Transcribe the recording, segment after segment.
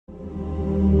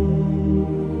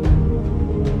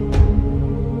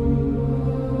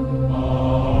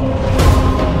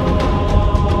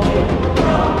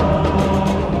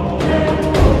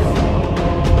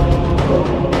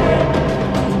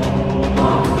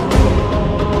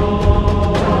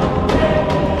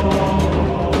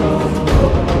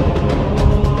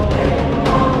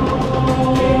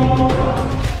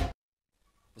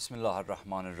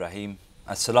Rahim.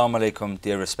 Assalamu alaikum,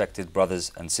 dear respected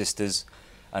brothers and sisters,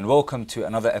 and welcome to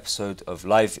another episode of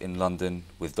Live in London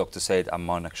with Dr. Sayyid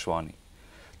Ammar Nakshawani.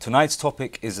 Tonight's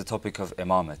topic is the topic of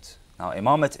Imamate. Now,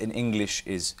 Imamate in English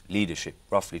is leadership,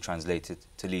 roughly translated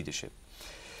to leadership.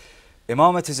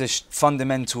 Imamate is a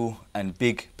fundamental and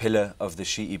big pillar of the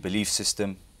Shi'i belief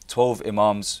system. 12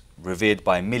 Imams revered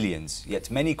by millions, yet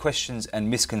many questions and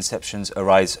misconceptions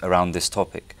arise around this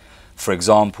topic. For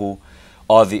example,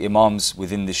 are the Imams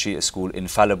within the Shia School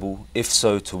infallible? If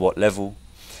so, to what level?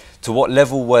 To what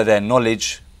level were their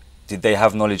knowledge? Did they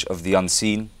have knowledge of the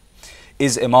unseen?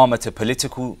 Is Imamate a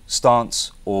political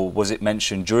stance, or was it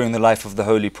mentioned during the life of the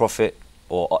Holy Prophet,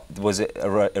 or was it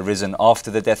arisen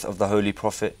after the death of the Holy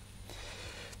Prophet?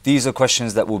 These are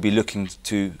questions that we'll be looking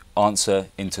to answer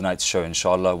in tonight's show,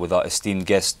 inshallah, with our esteemed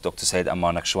guest, Dr. Sayyid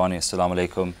Ammar Nakshawani. Assalamu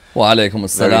alaikum. Wa alaikum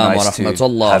assalam wa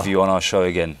rahmatullah. Have you on our show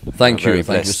again. Thank you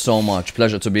so much.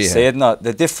 Pleasure to be here. Sayyidina,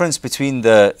 the difference between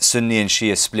the Sunni and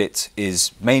Shia split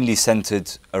is mainly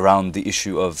centered around the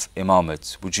issue of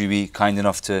Imamate. Would you be kind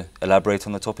enough to elaborate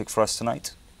on the topic for us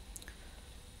tonight?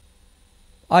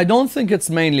 I don't think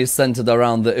it's mainly centered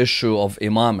around the issue of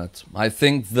Imamate. I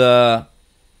think the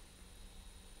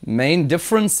main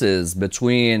differences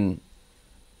between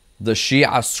the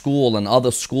Shia school and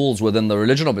other schools within the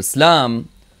religion of Islam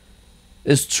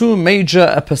is two major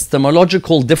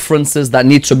epistemological differences that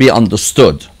need to be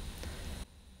understood.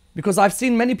 Because I've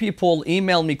seen many people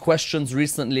email me questions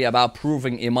recently about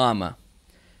proving imamah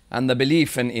and the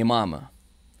belief in imamah.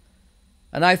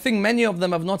 And I think many of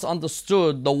them have not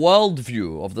understood the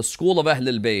worldview of the school of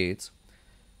Ahlul Bayt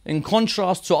in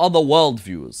contrast to other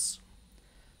worldviews.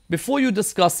 Before you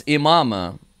discuss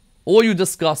imamah, or you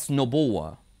discuss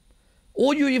nubuwwah,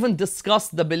 or you even discuss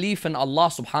the belief in Allah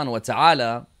subhanahu wa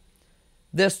ta'ala,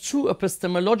 there's two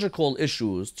epistemological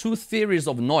issues, two theories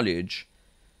of knowledge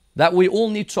that we all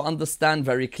need to understand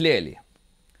very clearly.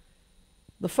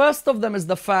 The first of them is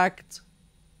the fact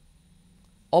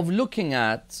of looking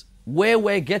at where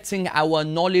we're getting our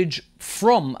knowledge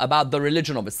from about the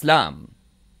religion of Islam.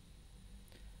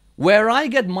 Where I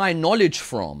get my knowledge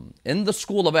from in the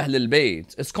school of Ahlul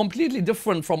Bayt is completely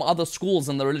different from other schools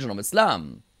in the religion of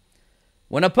Islam.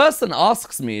 When a person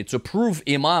asks me to prove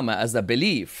imamah as a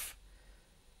belief,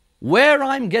 where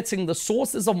I'm getting the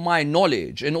sources of my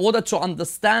knowledge in order to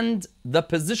understand the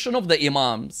position of the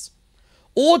imams,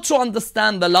 or to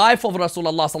understand the life of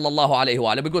Rasulullah sallallahu alaihi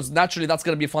wasallam, because naturally that's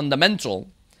going to be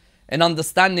fundamental in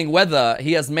understanding whether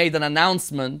he has made an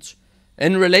announcement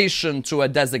in relation to a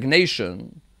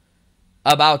designation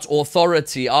about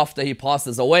authority after he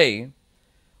passes away.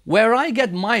 Where I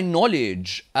get my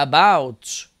knowledge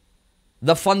about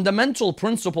the fundamental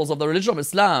principles of the religion of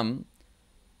Islam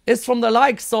is from the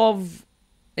likes of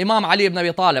Imam Ali ibn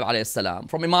Abi Talib alayhi salam,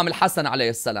 from Imam al-Hassan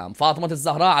alayhi salam, Fatima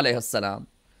al-Zahra alayhi salam,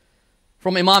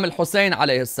 from Imam al-Hussein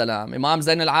alayhi salam, Imam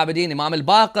Zain al-Abidin, Imam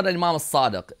al-Baqir, and Imam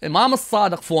al-Sadiq. Imam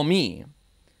al-Sadiq, for me,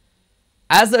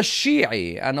 as a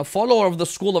Shi'i and a follower of the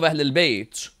school of Ahlul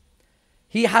Bayt,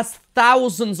 he has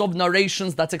thousands of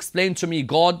narrations that explain to me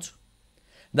God,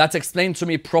 that explain to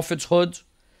me prophethood,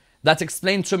 that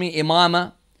explain to me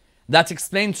imamah, that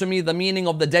explain to me the meaning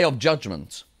of the Day of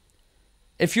Judgment.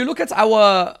 If you look at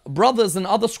our brothers in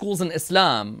other schools in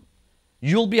Islam,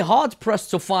 you'll be hard-pressed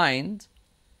to find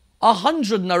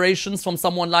 100 narrations from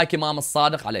someone like Imam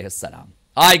al-Sadiq alayhi salam.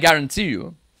 I guarantee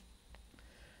you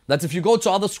that if you go to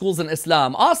other schools in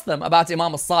Islam, ask them about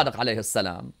Imam al-Sadiq alayhi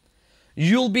salam,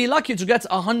 you'll be lucky to get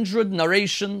 100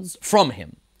 narrations from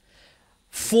him.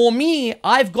 For me,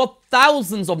 I've got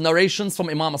thousands of narrations from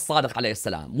Imam al-Sadiq alayhi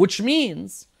salam, which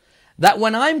means that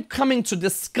when I'm coming to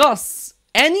discuss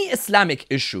any Islamic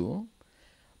issue,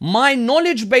 my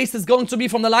knowledge base is going to be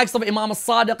from the likes of Imam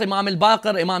al-Sadiq, Imam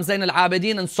al-Baqir, Imam Zain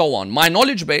al-Abidin, and so on. My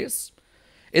knowledge base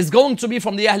is going to be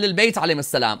from the Ahlul Bayt alayhim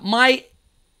salam. My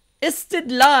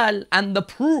istidlal and the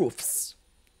proofs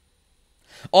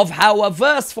of how a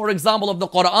verse, for example, of the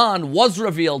Quran was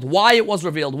revealed, why it was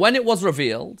revealed, when it was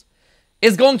revealed,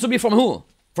 is going to be from who?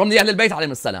 From the Ahlul Bayt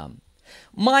alayhim salam.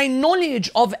 My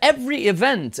knowledge of every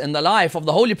event in the life of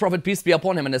the Holy Prophet, peace be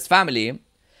upon him, and his family,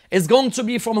 is going to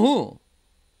be from who?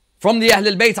 From the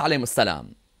Ahlul Bayt alayhim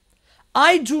salam.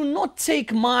 I do not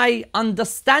take my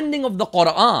understanding of the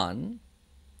Quran,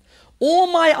 or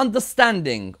my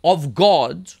understanding of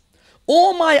God,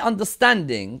 or my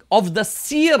understanding of the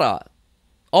seerah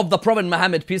of the Prophet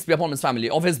Muhammad, peace be upon his family,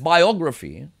 of his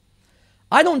biography.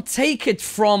 I don't take it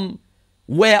from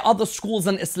where other schools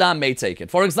in Islam may take it.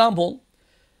 For example,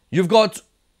 you've got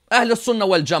Ahl Sunnah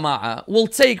wal Jama'ah will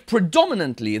take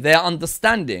predominantly their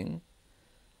understanding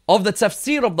of the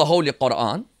tafsir of the Holy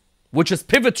Quran, which is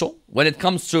pivotal when it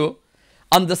comes to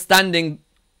understanding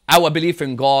our belief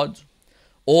in God,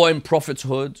 or in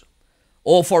prophethood,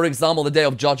 or for example, the Day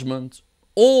of Judgment,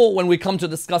 or when we come to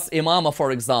discuss Imamah,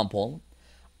 for example,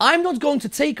 I'm not going to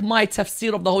take my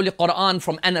tafsir of the Holy Quran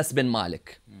from Anas bin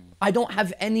Malik. I don't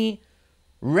have any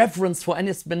reverence for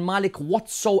Anas bin Malik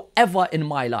whatsoever in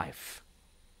my life.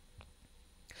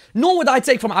 Nor would I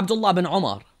take from Abdullah bin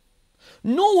Umar.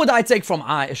 Nor would I take from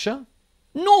Aisha.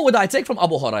 Nor would I take from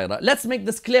Abu Huraira. Let's make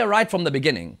this clear right from the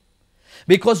beginning.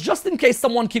 Because just in case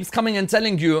someone keeps coming and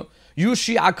telling you, you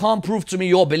Shia can't prove to me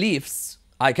your beliefs,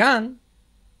 I can.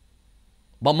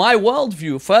 But my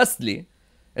worldview, firstly,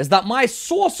 is that my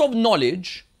source of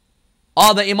knowledge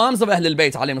are the Imams of Ahlul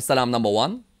Bayt, alayhi salam, number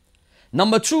one.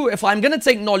 Number two, if I'm going to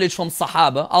take knowledge from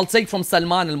Sahaba, I'll take from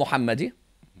Salman al-Muhammadi.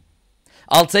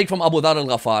 I'll take from Abu Dhar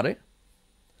al-Ghafari.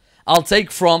 I'll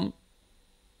take from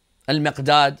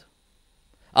al-Miqdad.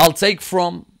 I'll take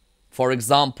from, for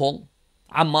example,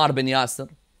 Ammar bin Yasir.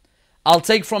 I'll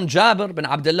take from Jabir bin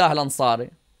Abdullah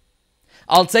al-Ansari.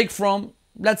 I'll take from,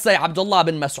 let's say, Abdullah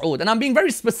bin Mas'ud. And I'm being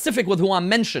very specific with who I'm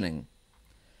mentioning.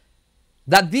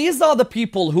 That these are the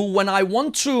people who, when I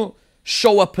want to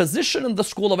show a position in the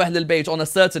school of Ahlul Bayt on a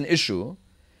certain issue,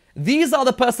 these are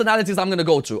the personalities I'm going to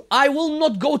go to. I will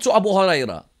not go to Abu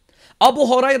Huraira. Abu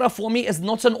Huraira for me is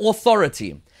not an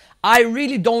authority. I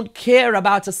really don't care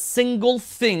about a single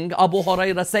thing Abu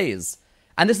Huraira says.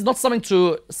 And this is not something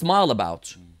to smile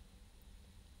about.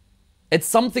 It's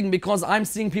something because I'm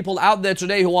seeing people out there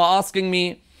today who are asking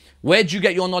me, where do you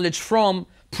get your knowledge from?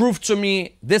 Prove to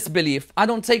me this belief. I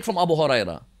don't take from Abu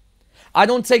Huraira. I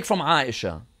don't take from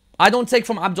Aisha. I don't take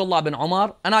from Abdullah bin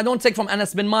Umar. And I don't take from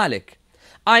Anas bin Malik.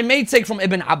 I may take from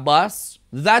Ibn Abbas,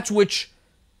 that which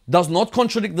does not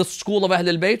contradict the school of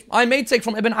Ahlul Bayt. I may take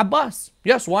from Ibn Abbas.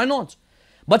 Yes, why not?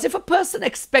 But if a person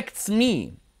expects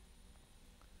me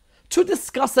to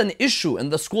discuss an issue in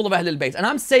the school of Ahlul Bayt, and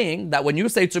I'm saying that when you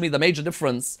say to me the major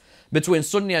difference between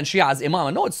Sunni and Shia is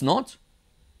Imamah, no, it's not.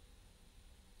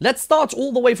 Let's start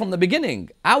all the way from the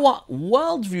beginning. Our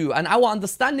worldview and our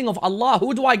understanding of Allah,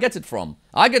 who do I get it from?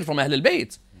 I get it from Ahlul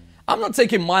Bayt. I'm not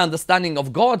taking my understanding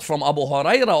of God from Abu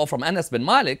Huraira or from Anas bin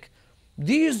Malik.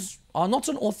 These are not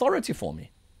an authority for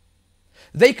me.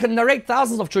 They can narrate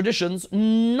thousands of traditions.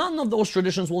 None of those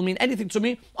traditions will mean anything to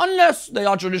me unless they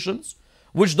are traditions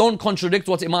which don't contradict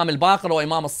what Imam al-Baqir or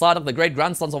Imam al-Sadiq, the great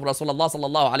grandsons of Rasulullah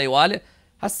sallallahu alayhi wa alihi,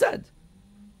 has said.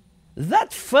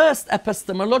 That first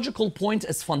epistemological point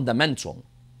is fundamental.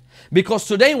 Because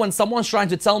today when someone's trying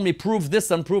to tell me prove this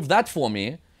and prove that for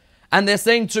me, and they're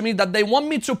saying to me that they want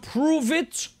me to prove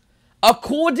it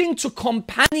according to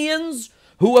companions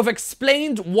who have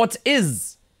explained what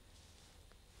is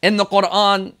in the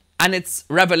Quran and its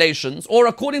revelations, or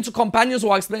according to companions who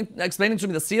are explaining to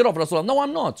me the seerah of Rasulullah. No,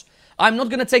 I'm not. I'm not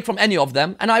going to take from any of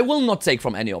them, and I will not take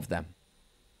from any of them.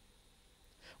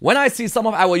 When I see some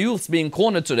of our youths being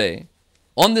cornered today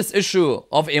on this issue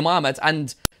of Imamate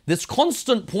and this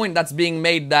constant point that's being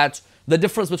made that the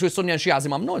difference between Sunni and Shia is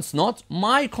Imam, no, it's not.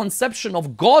 My conception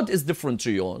of God is different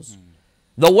to yours.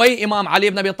 The way Imam Ali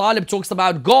ibn Abi Talib talks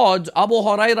about God, Abu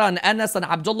Huraira and Anas and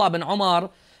Abdullah bin Umar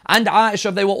and Aisha,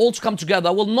 if they were all to come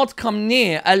together, will not come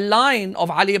near a line of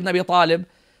Ali ibn Abi Talib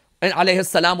alayhi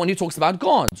salam when he talks about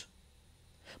God.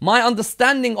 My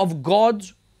understanding of God,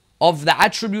 of the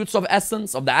attributes of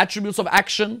essence, of the attributes of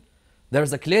action, there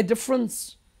is a clear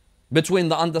difference between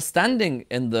the understanding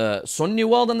in the Sunni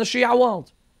world and the Shia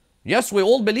world. Yes, we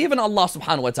all believe in Allah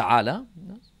subhanahu wa ta'ala.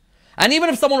 And even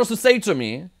if someone was to say to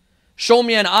me, show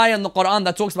me an ayah in the Quran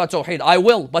that talks about Tawheed, I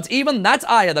will. But even that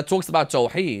ayah that talks about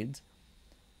Tawheed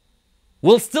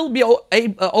will still be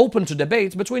open to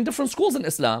debate between different schools in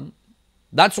Islam.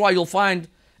 That's why you'll find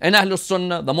in Ahlul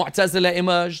Sunnah, the Mu'tazila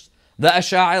emerged, the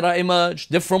Asha'ira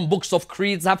emerged, different books of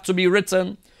creeds have to be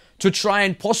written to try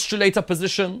and postulate a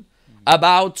position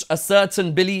about a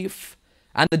certain belief,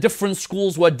 and the different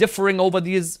schools were differing over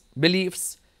these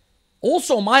beliefs.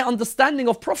 Also, my understanding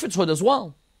of prophethood as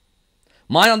well.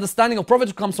 My understanding of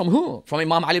prophethood comes from who? From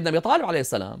Imam Ali ibn Abi Talib alayhi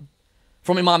salam,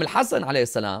 from Imam al-Hassan alayhi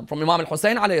salam, from Imam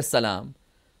al-Hussein alayhi salam,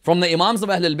 from the Imams of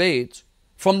Ahlul Bayt,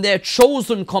 from their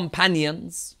chosen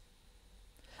companions.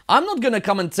 I'm not going to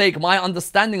come and take my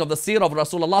understanding of the seerah of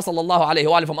Rasulullah sallallahu alayhi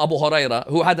wa from Abu Huraira,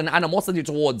 who had an animosity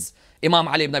towards Imam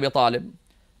Ali ibn Abi Talib.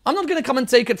 I'm not going to come and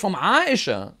take it from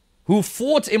Aisha, who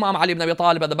fought Imam Ali ibn Abi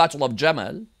Talib at the Battle of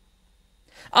Jamal.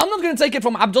 I'm not going to take it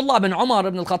from Abdullah bin Umar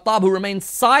ibn al-Khattab, who remained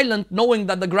silent knowing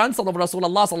that the grandson of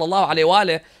Rasulullah sallallahu alayhi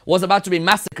wa was about to be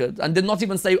massacred and did not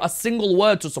even say a single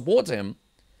word to support him.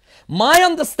 My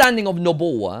understanding of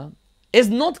Nubuwwah is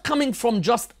not coming from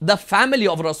just the family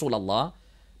of Rasulullah,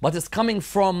 but it's coming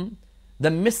from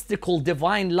the mystical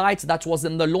divine light that was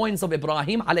in the loins of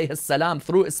Ibrahim alayhi salam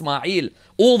through Ismail,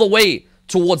 all the way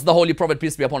towards the Holy Prophet,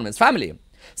 peace be upon him, his family.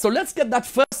 So let's get that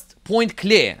first point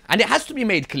clear, and it has to be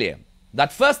made clear.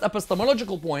 That first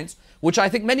epistemological point, which I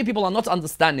think many people are not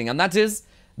understanding, and that is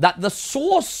that the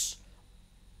source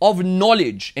of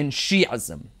knowledge in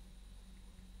Shi'ism,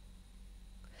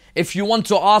 if you want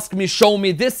to ask me, show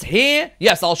me this here,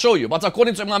 yes, I'll show you. But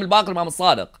according to Imam al-Baqir, Imam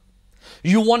al-Sadiq,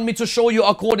 you want me to show you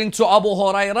according to Abu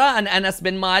Huraira and Anas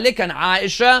bin Malik and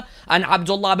Aisha and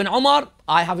Abdullah bin Umar,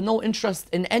 I have no interest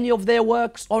in any of their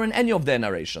works or in any of their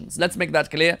narrations. Let's make that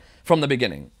clear from the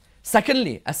beginning.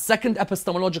 Secondly, a second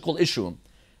epistemological issue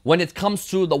when it comes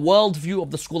to the worldview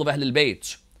of the school of Ahlul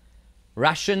Bayt.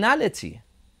 Rationality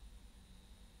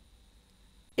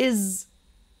is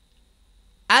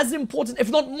as important, if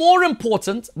not more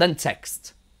important, than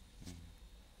text.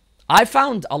 I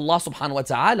found Allah subhanahu wa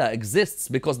ta'ala exists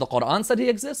because the Quran said He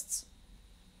exists.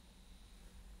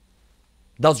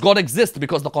 Does God exist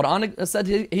because the Quran said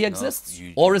He exists?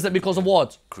 No, or is it because of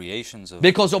what? Creations of...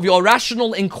 Because of your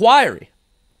rational inquiry.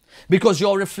 Because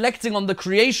you're reflecting on the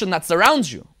creation that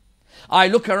surrounds you. I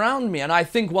look around me and I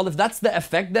think, well, if that's the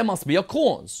effect, there must be a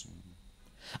cause.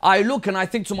 I look and I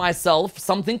think to myself,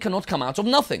 something cannot come out of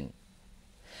nothing.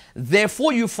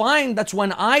 Therefore, you find that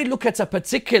when I look at a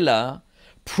particular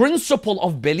principle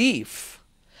of belief,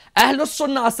 Ahlul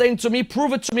Sunnah are saying to me,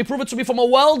 prove it to me from a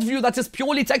worldview that is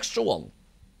purely textual.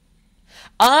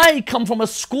 I come from a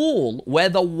school where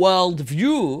the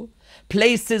worldview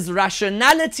places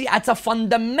rationality at a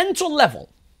fundamental level.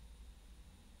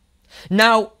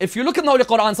 Now, if you look at the Holy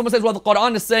Quran, someone says, well, the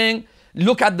Quran is saying,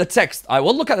 look at the text. I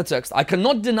will look at the text. I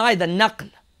cannot deny the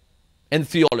naql in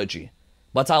theology,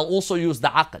 but I'll also use the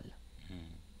aql.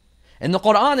 In the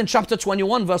Quran, in chapter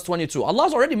 21, verse 22, Allah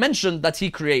has already mentioned that He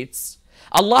creates.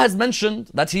 Allah has mentioned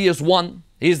that He is one.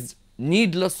 He is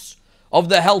needless of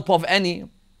the help of any.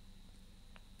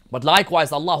 But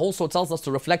likewise, Allah also tells us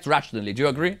to reflect rationally. Do you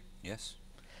agree? Yes.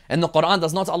 In the Quran,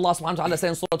 does not Allah subhanahu wa ta'ala say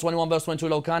in Surah 21, verse 22,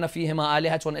 لَوْ كَانَ فِيهِمَا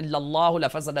آلِهَةٌ إِلَّا اللَّهُ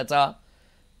لَفَسَدَتَا.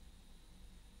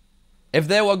 If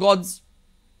there were gods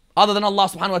other than Allah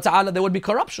subhanahu wa ta'ala, there would be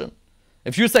corruption.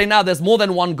 If you say now there's more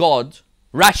than one God,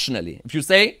 rationally, if you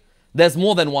say there's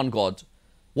more than one God,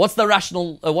 what's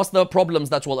the problems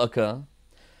that will occur?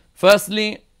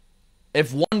 Firstly,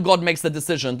 if one God makes the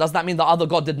decision, does that mean the other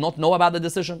God did not know about the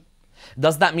decision?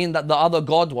 Does that mean that the other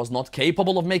God was not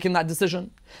capable of making that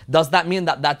decision? Does that mean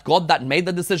that that God that made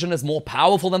the decision is more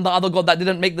powerful than the other God that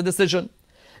didn't make the decision?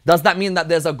 Does that mean that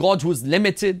there's a God who's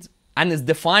limited and is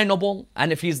definable,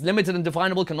 and if He's limited and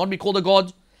definable cannot be called a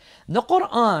God? The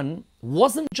Quran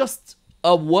wasn't just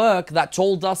a work that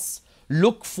told us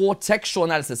look for textual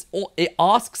analysis. It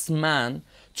asks man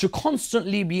to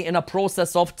constantly be in a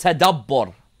process of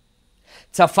tadabbur,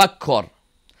 tafakkur,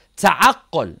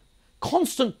 ta'aqqul,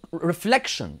 constant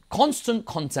reflection, constant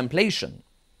contemplation.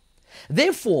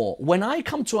 Therefore, when I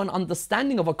come to an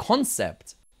understanding of a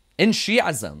concept in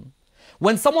Shi'ism,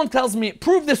 when someone tells me,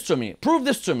 prove this to me, prove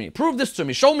this to me, prove this to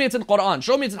me, show me it in Quran,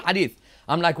 show me it in Hadith,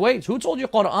 I'm like, wait, who told you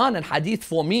Quran and Hadith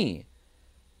for me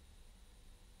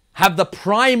have the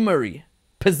primary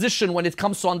position when it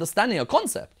comes to understanding a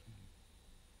concept?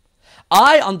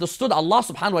 I understood Allah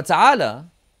subhanahu wa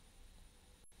ta'ala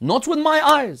not with my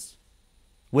eyes,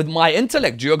 with my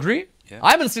intellect. Do you agree? Yeah.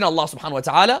 I haven't seen Allah subhanahu wa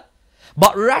ta'ala,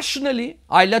 but rationally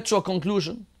I led to a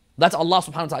conclusion that Allah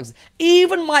subhanahu wa ta'ala exists.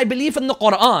 Even my belief in the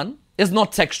Quran is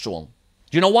not textual.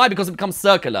 Do you know why? Because it becomes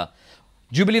circular.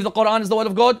 Do you believe the Quran is the word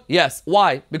of God? Yes.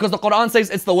 Why? Because the Quran says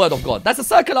it's the word of God. That's a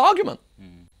circular argument.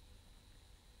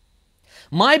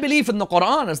 My belief in the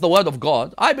Quran is the word of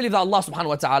God. I believe that Allah subhanahu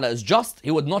wa ta'ala is just.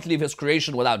 He would not leave His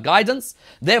creation without guidance.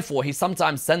 Therefore, He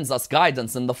sometimes sends us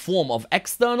guidance in the form of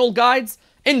external guides,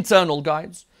 internal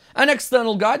guides. An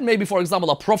external guide may be, for example,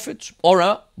 a prophet or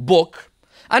a book.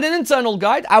 And an internal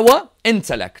guide, our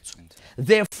intellect.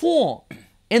 Therefore,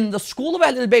 in the school of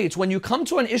Ahlul Bayt, when you come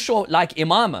to an issue like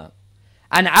Imamah,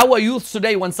 and our youth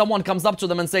today, when someone comes up to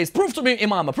them and says, prove to me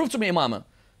Imamah, prove to me Imamah,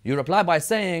 you reply by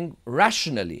saying,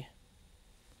 rationally,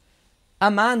 a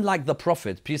man like the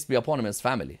Prophet, peace be upon him, his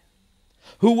family,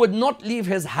 who would not leave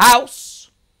his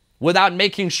house without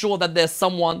making sure that there's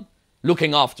someone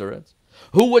looking after it,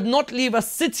 who would not leave a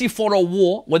city for a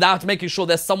war without making sure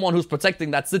there's someone who's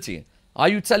protecting that city. Are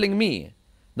you telling me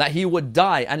that he would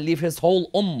die and leave his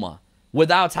whole ummah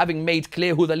without having made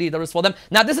clear who the leader is for them?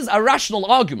 Now, this is a rational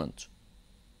argument.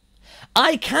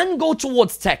 I can go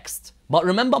towards text, but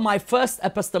remember my first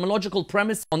epistemological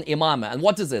premise on Imamah. And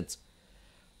what is it?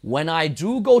 When I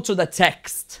do go to the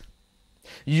text,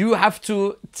 you have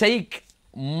to take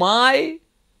my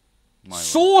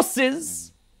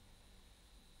sources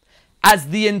as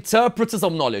the interpreters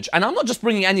of knowledge. And I'm not just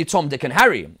bringing any Tom, Dick and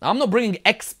Harry. I'm not bringing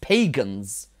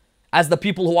ex-pagans as the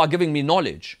people who are giving me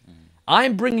knowledge.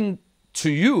 I'm bringing to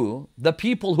you the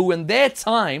people who in their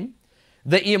time,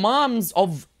 the imams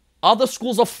of other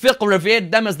schools of fiqh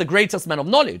revered them as the greatest men of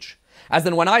knowledge. As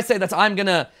in when I say that I'm going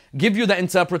to give you the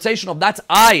interpretation of that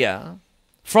ayah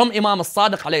from Imam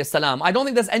al-Sadiq alayhi salam, I don't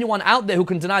think there's anyone out there who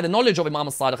can deny the knowledge of Imam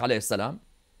al-Sadiq alayhi salam.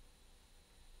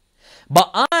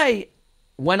 But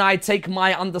when I take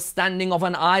my understanding of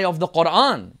an ayah of the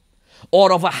Quran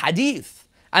or of a hadith,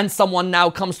 and someone now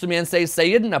comes to me and says,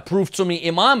 Sayyidina, prove to me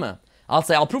imamah, I'll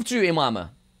say, I'll prove to you imamah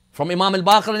from Imam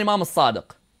al-Baqir and Imam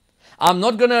al-Sadiq. I'm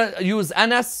not going to use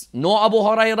Anas, nor Abu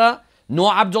Huraira,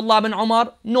 nor Abdullah bin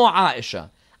Umar, nor Aisha.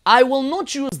 I will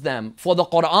not use them for the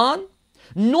Quran,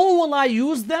 nor will I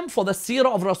use them for the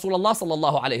seerah of Rasulullah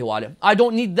sallallahu alayhi wa sallam. I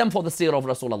don't need them for the seerah of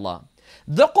Rasulullah.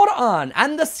 The Quran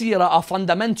and the seerah are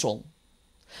fundamental.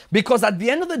 Because at the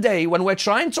end of the day, when we're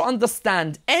trying to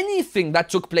understand anything that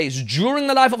took place during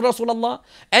the life of Rasulullah,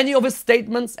 any of his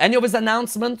statements, any of his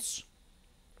announcements,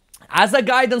 as a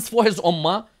guidance for his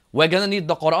ummah, we're going to need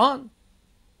the Quran.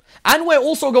 And we're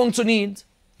also going to need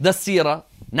the seerah.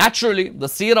 Naturally, the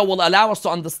seerah will allow us to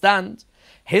understand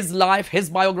his life, his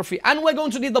biography, and we're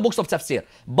going to need the books of tafsir.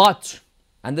 But,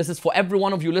 and this is for every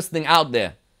one of you listening out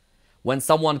there, when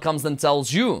someone comes and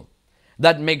tells you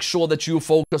that make sure that you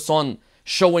focus on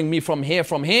showing me from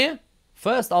here,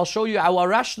 first I'll show you our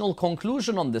rational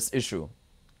conclusion on this issue.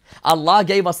 Allah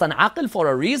gave us an aql for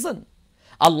a reason.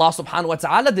 Allah subhanahu wa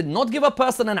ta'ala did not give a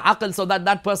person an aql so that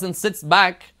that person sits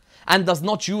back and does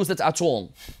not use it at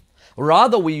all.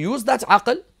 Rather, we use that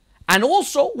aql and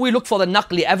also we look for the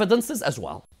naqli evidences as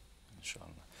well. Inshallah.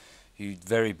 You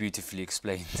very beautifully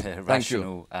explained the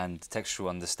rational and textual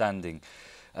understanding.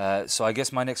 So I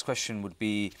guess my next question would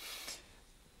be,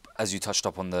 as you touched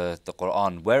up on the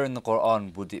Quran, where in the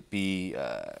Quran would it be,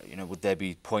 would there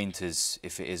be pointers,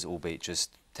 if it is albeit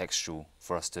just textual,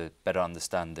 for us to better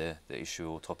understand the issue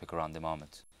or topic around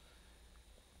imamate?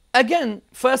 Again,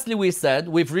 firstly we said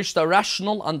we've reached a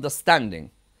rational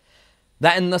understanding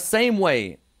that in the same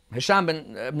way, Hisham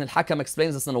ibn al-Hakam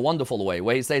explains this in a wonderful way,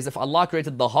 where he says if Allah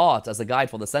created the heart as a guide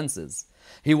for the senses,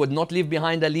 He would not leave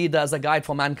behind a leader as a guide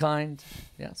for mankind.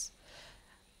 Yes.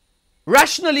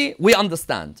 Rationally, we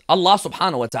understand. Allah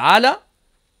subhanahu wa ta'ala,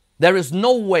 there is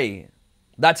no way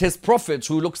that His Prophet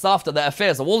who looks after the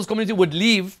affairs of all His community would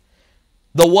leave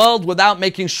the world without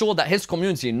making sure that His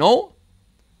community know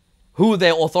who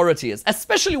their authority is.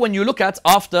 Especially when you look at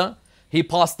after He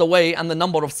passed away and the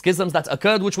number of schisms that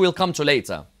occurred, which we'll come to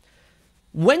later.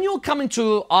 When you're coming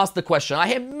to ask the question, I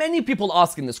hear many people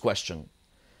asking this question.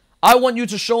 I want you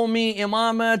to show me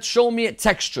Imamate, show me it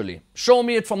textually, show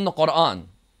me it from the Quran.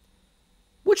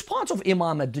 Which part of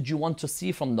Imamate did you want to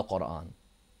see from the Quran?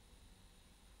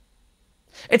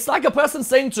 It's like a person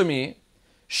saying to me,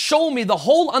 show me the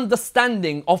whole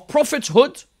understanding of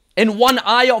prophethood in one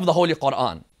ayah of the Holy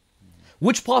Quran.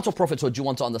 Which part of prophethood do you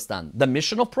want to understand? The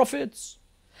mission of prophets?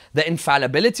 The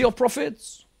infallibility of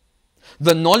prophets?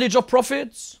 The knowledge of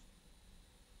prophets?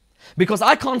 Because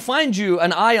I can't find you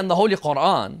an ayah in the Holy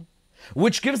Quran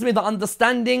which gives me the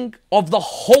understanding of the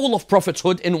whole of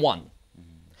prophethood in one.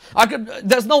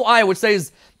 There's no ayah which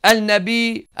says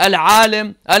Al-Nabi,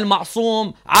 Al-Alim,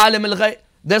 Al-Ma'soom, Alim Al-Ghayb.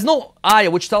 There's no ayah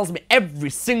which tells me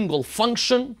every single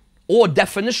function or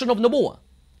definition of Nubuwwah.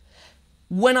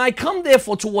 When I come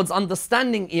therefore towards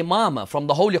understanding Imamah from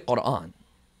the Holy Quran,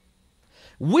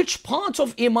 which part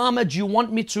of Imamah do you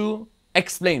want me to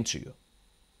explain to you?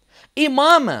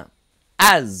 Imamah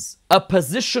as a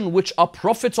position which a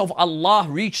prophet of Allah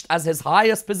reached as his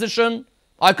highest position,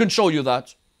 I can show you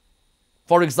that.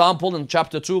 For example, in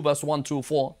chapter 2, verse 1 to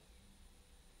 4,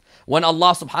 when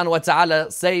Allah subhanahu wa ta'ala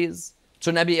says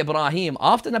to Nabi Ibrahim,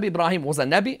 after Nabi Ibrahim was a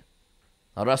Nabi,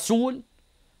 a Rasul,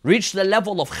 reached the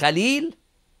level of Khalil,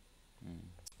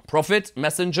 prophet,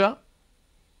 messenger,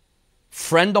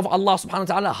 friend of Allah subhanahu wa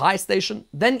ta'ala, high station,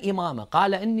 then Imamah.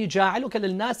 قَالَ إِنِّي جَاعِلُكَ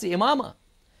لِلنَّاسِ إِمَامًا.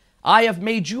 I have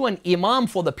made you an Imam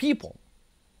for the people.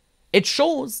 It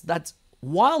shows that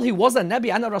while he was a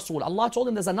Nabi and a Rasul, Allah told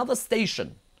him there's another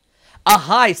station, a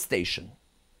high station.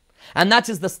 And that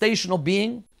is the station of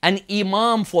being an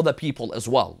Imam for the people as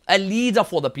well, a leader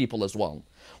for the people as well.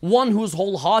 One who's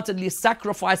wholeheartedly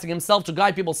sacrificing himself to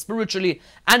guide people spiritually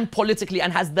and politically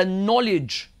and has the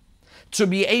knowledge to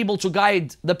be able to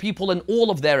guide the people in all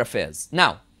of their affairs.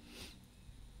 Now,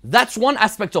 that's one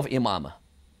aspect of Imamah.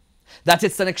 That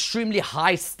it's an extremely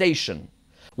high station,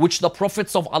 which the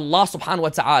prophets of Allah subhanahu wa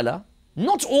ta'ala,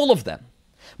 not all of them,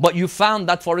 but you found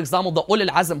that, for example, the Ulul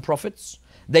Azm prophets,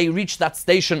 they reach that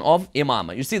station of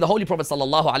imamah. You see, the Holy Prophet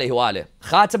sallallahu alaihi wasallam,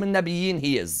 Khatam al-Nabiyyin,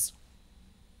 he is.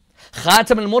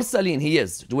 Khatam al-Mursaleen, he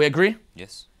is. Do we agree?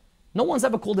 Yes. No one's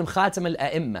ever called him Khatam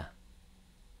al-A'immah.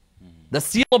 The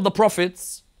seal of the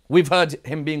prophets, we've heard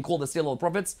him being called the seal of the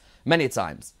prophets many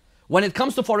times. When it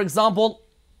comes to, for example,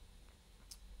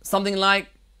 something like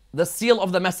the seal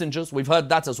of the messengers, we've heard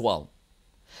that as well.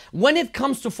 When it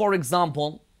comes to, for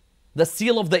example, the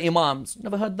seal of the imams,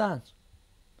 never heard that.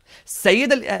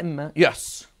 Sayyid al-A'imma,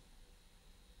 yes.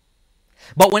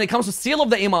 But when it comes to seal of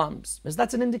the imams, is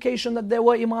that an indication that there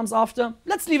were imams after?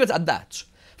 Let's leave it at that.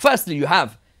 Firstly, you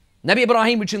have Nabi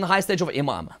Ibrahim reaching the high stage of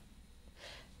imamah.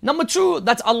 Number two,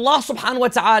 that Allah subhanahu wa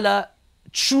ta'ala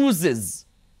chooses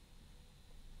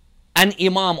an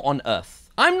imam on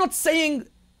earth. I'm not saying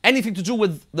anything to do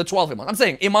with the 12 imams. I'm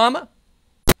saying imamah,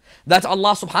 that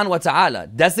Allah subhanahu wa ta'ala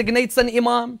designates an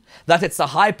imam, that it's a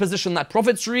high position that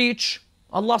prophets reach.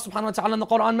 Allah subhanahu wa ta'ala in the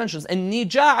Quran mentions, إِنِّي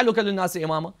جَاعَلُكَ لِلنَّاسِ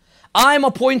إِمَامًا, I'm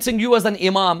appointing you as an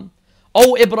imam,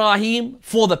 O Ibrahim,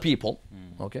 for the people.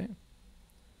 Okay.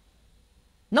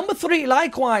 Number three,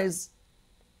 likewise,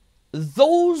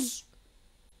 those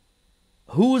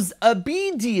whose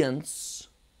obedience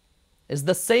is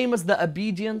the same as the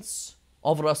obedience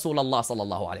of Rasulullah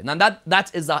sallallahu alaihi wasallam. Now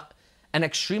that is an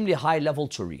extremely high level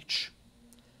to reach.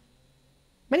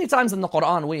 Many times in the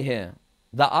Quran we hear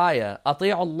the ayah,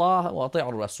 أطيعوا الله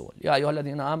وأطيعوا الرسول. يا أيها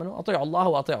الذين آمنوا أطيعوا الله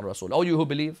وأطيعوا الرسول. O you who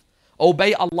believe,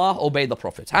 obey Allah, obey the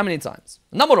Prophet. How many times?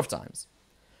 A number of times.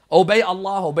 Obey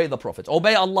Allah, obey the Prophet.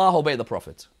 Obey Allah, obey the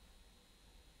Prophet.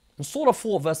 In Surah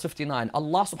 4 verse 59,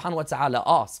 Allah subhanahu wa ta'ala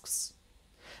asks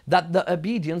that the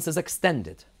obedience is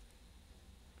extended.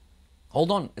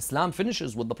 Hold on, Islam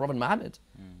finishes with the Prophet Muhammad,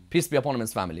 peace be upon him and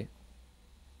his family.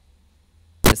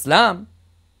 Islam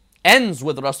ends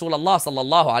with Rasulullah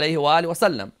sallallahu alayhi wa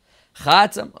sallam,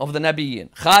 Khatam of the Nabiyyin,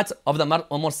 Khatam of the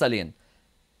Mursaleen.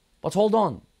 But hold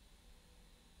on,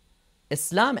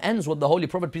 Islam ends with the Holy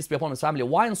Prophet, peace be upon his family.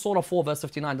 Why in Surah 4 verse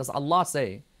 59 does Allah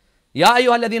say, Ya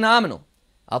ayyuha alladhina amanu,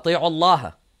 أطيعوا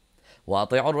الله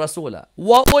وأطيعوا الرسول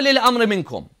وأولي الأمر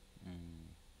منكم.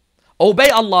 Obey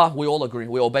Allah, we all agree,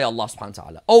 we obey Allah subhanahu wa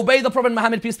ta'ala. Obey the Prophet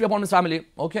Muhammad, peace be upon his family.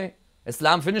 Okay,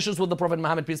 Islam finishes with the Prophet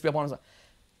Muhammad, peace be upon his family.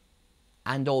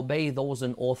 And obey those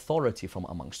in authority from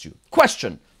amongst you.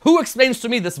 Question, who explains to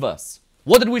me this verse?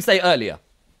 What did we say earlier?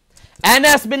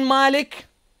 Anas bin Malik,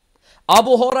 Abu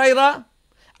Huraira,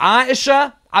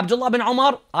 Aisha, Abdullah bin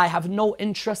Umar. I have no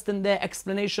interest in their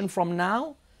explanation from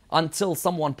now until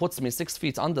someone puts me 6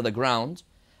 feet under the ground.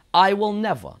 I will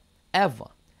never, ever,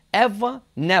 ever,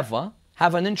 never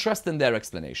have an interest in their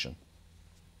explanation.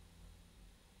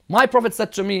 My Prophet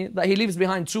said to me that he leaves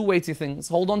behind two weighty things.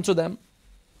 Hold on to them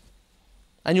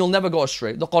and you'll never go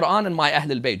astray. The Quran and my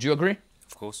Ahlul Bayt. Do you agree?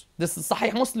 Of course. This is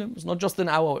Sahih Muslim. It's not just in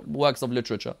our works of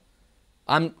literature.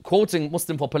 I'm quoting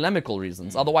Muslim for polemical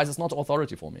reasons. Otherwise, it's not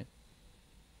authority for me.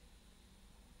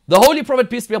 The Holy Prophet,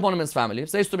 peace be upon him and his family,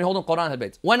 says to me, hold on, Quran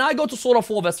al-Bayt. When I go to Surah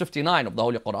 4 verse 59 of the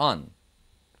Holy Quran,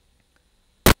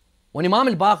 when Imam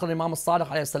al-Baqir and Imam al-Sadiq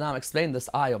alayhi salam explain this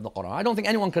ayah of the Quran, I don't think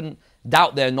anyone can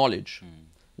doubt their knowledge.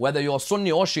 Whether you're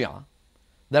Sunni or Shia,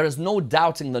 there is no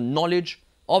doubting the knowledge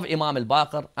of Imam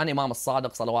al-Baqir and Imam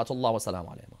al-Sadiq salawatullah wa salam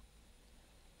alayhim.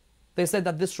 They said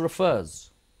that this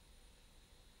refers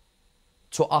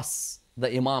to us,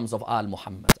 the Imams of Al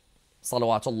Muhammad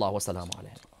salawatullah wa salam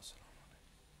alayhim.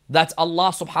 That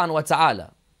Allah subhanahu wa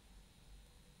ta'ala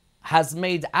has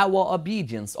made our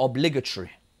obedience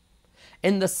obligatory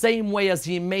in the same way as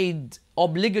he made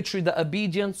obligatory the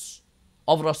obedience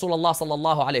of Rasulullah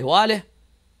sallallahu alayhi wa alayhi.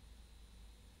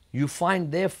 You find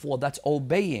therefore that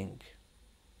obeying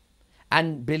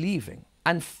and believing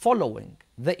and following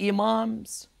the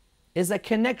Imams is a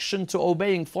connection to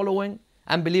obeying, following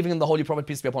and believing in the Holy Prophet,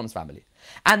 peace be upon his family.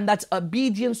 And that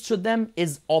obedience to them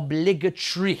is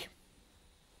obligatory.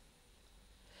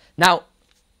 Now,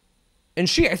 in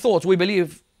Shia thought, we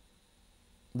believe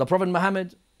the Prophet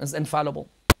Muhammad is infallible.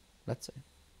 Let's say.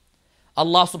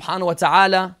 Allah subhanahu wa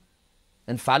ta'ala,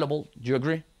 infallible. Do you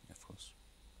agree? Of course.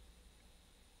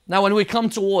 Now, when we come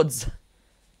towards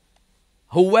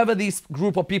whoever these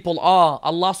group of people are,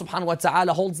 Allah subhanahu wa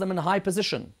ta'ala holds them in a high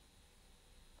position.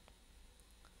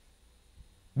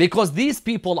 Because these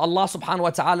people, Allah subhanahu wa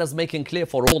ta'ala is making clear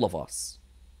for all of us.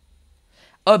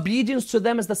 Obedience to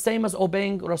them is the same as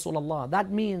obeying Rasulullah. That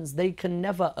means they can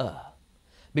never err.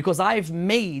 Because I've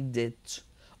made it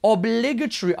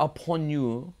obligatory upon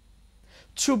you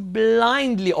to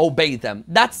blindly obey them.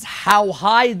 That's how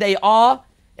high they are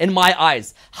in my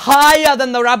eyes. Higher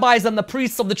than the rabbis and the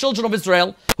priests of the children of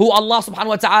Israel, who Allah subhanahu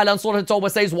wa ta'ala in Surah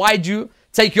At-Tawbah says, why do you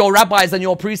take your rabbis and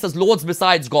your priests as lords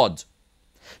besides God?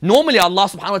 Normally, Allah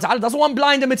subhanahu wa ta'ala doesn't want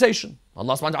blind imitation.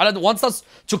 Allah subhanahu wa ta'ala wants us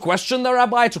to question the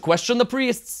rabbi, to question the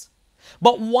priests.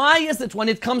 But why is it when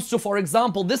it comes to, for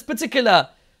example, this particular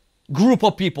group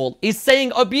of people is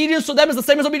saying obedience to them is the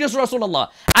same as obedience to Rasulullah,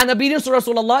 and obedience to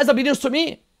Rasulullah is obedience to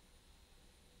me?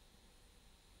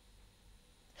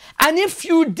 And if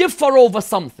you differ over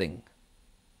something,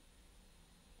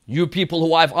 you people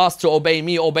who I've asked to obey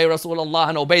me, obey Rasulullah,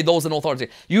 and obey those in authority,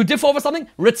 you differ over something,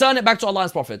 return it back to Allah and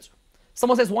His Prophet.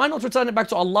 Someone says, why not return it back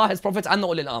to Allah, His Prophet, and the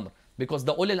Ulil Amr? Because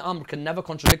the Ulil Amr can never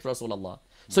contradict Rasulullah.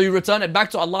 So you return it back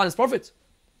to Allah and His Prophet.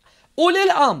 Ulil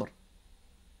Amr,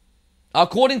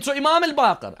 according to Imam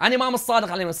al-Baqir and Imam al-Sadiq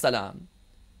alayhi salam.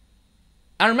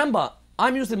 And remember,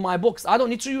 I'm using my books. I don't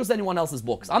need to use anyone else's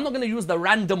books. I'm not going to use the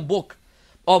random book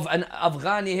of an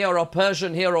Afghani here, or a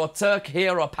Persian here, or a Turk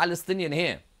here, or a Palestinian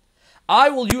here. I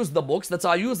will use the books that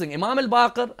are using Imam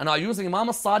al-Baqir and are using Imam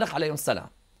al-Sadiq alayhi salam.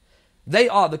 They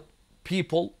are the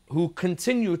people who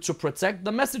continue to protect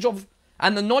the message of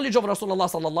and the knowledge of Rasulullah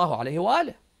sallallahu alayhi wa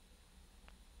alayhi.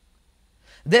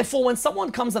 Therefore, when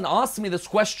someone comes and asks me this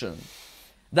question,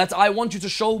 that I want you to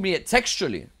show me it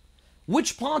textually,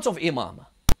 which part of Imam?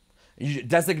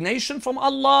 Designation from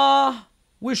Allah.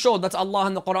 We showed that Allah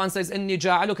in the Quran says, إِنِّي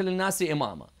جَاعِلُكَ لِلنَّاسِ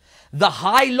إِمَامًا. The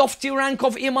high lofty rank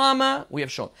of Imama, we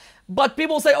have shown. But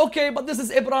people say, okay, but this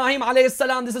is Ibrahim alayhi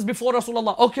salam, this is before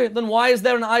Rasulullah. Okay, then why is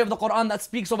there an ayah of the Quran that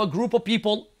speaks of a group of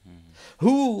people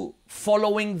who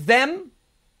following them,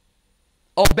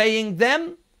 obeying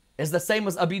them, is the same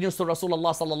as obedience to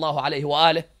Rasulullah sallallahu alayhi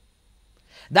wa alayhi?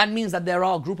 That means that there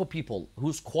are a group of people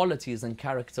whose qualities and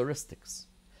characteristics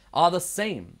are the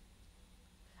same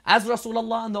as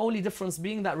Rasulullah, and the only difference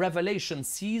being that revelation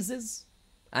ceases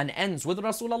and ends with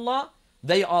Rasulullah.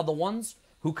 They are the ones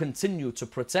who continue to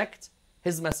protect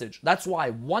his message. That's why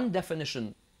one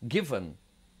definition given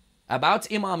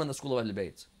about Imam in the school of Ahlul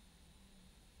Bayt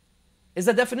is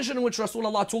a definition in which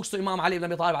Rasulullah talks to Imam Ali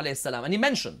ibn Abi Talib alayhi salam, and he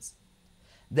mentions,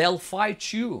 they'll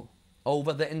fight you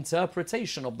over the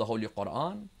interpretation of the Holy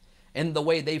Quran in the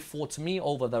way they fought me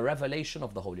over the revelation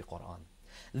of the Holy Quran.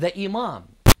 The Imam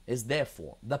is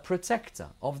therefore the protector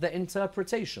of the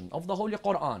interpretation of the Holy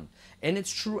Quran in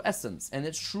its true essence and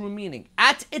its true meaning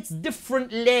at its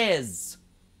different layers.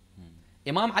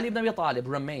 Imam Ali ibn Abi Talib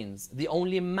remains the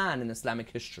only man in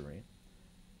Islamic history,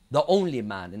 the only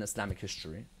man in Islamic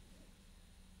history,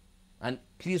 and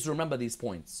please remember these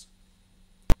points,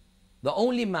 the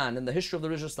only man in the history of the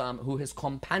religion of Islam who his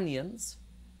companions,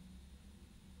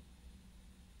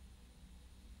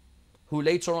 who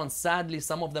later on, sadly,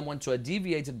 some of them went to a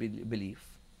deviated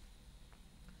belief.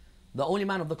 The only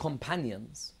man of the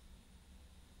companions,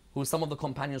 who some of the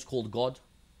companions called God.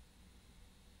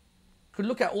 Could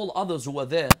look at all others who were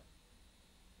there.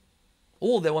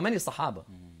 There were many Sahaba.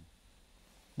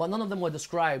 But none of them were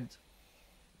described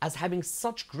as having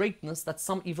such greatness that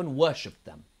some even worshipped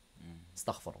them.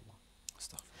 Astaghfirullah.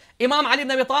 Imam Ali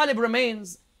ibn Abi Talib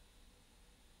remains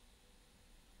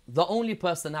the only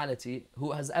personality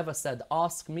who has ever said,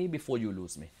 ask me before you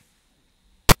lose me.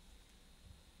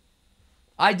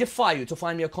 I defy you to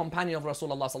find me a companion of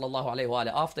Rasulullah sallallahu alayhi wa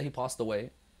after he passed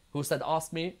away who said,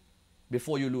 ask me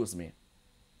before you lose me.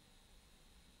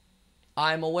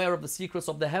 I am aware of the secrets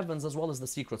of the heavens as well as the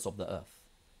secrets of the earth.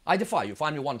 I defy you,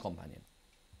 find me one companion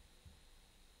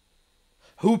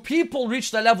who people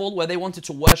reached a level where they wanted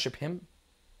to worship him,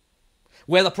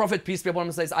 where the Prophet, peace be upon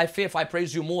him, says, I fear if I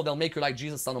praise you more, they'll make you like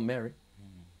Jesus, son of Mary.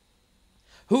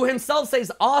 Who himself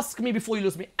says, ask me before you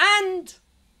lose me. And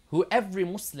who every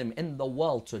Muslim in the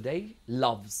world today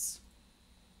loves.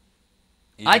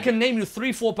 I can name you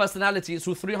 3-4 personalities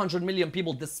who 300 million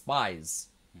people despise.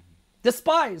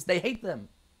 Despise. They hate them.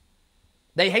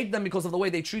 They hate them because of the way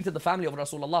they treated the family of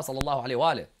Rasulullah sallallahu alayhi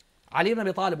wa alayhi. Ali ibn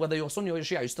Abi Talib, whether you're Sunni or you're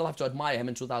Shia, you still have to admire him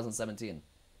in 2017.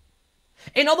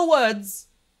 In other words,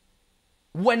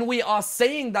 when we are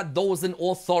saying that those in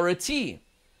authority,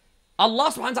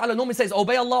 Allah subhanahu wa ta'ala normally says,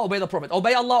 obey Allah, obey the Prophet.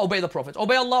 Obey Allah, obey the Prophet.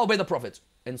 Obey Allah, obey the Prophet.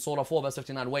 In Surah 4 verse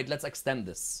 59, wait, let's extend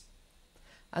this.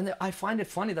 And I find it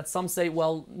funny that some say,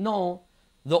 well, no,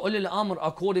 the Ulil Amr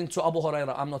according to Abu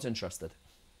Hurairah, I'm not interested.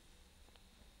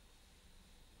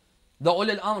 The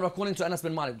Ulil Amr according to Anas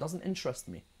bin Malik doesn't interest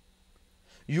me.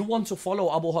 You want to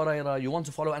follow Abu Hurairah, you want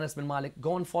to follow Anas bin Malik,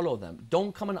 go and follow them.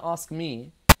 Don't come and ask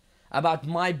me about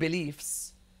my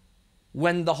beliefs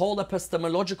when the whole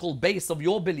epistemological base of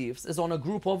your beliefs is on a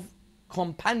group of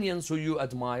companions who you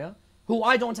admire, who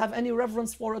I don't have any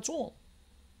reverence for at all.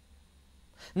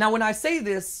 Now, when I say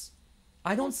this,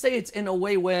 I don't say it in a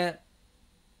way where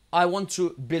I want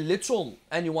to belittle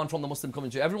anyone from the Muslim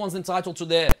community. Everyone's entitled to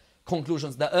their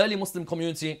conclusions. The early Muslim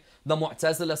community, the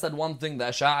Mu'tazila said one thing, the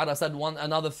Ash'ara said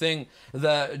another thing,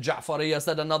 the Ja'fariya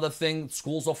said another thing,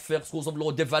 schools of fiqh, schools of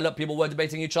law developed, people were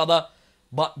debating each other.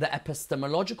 But the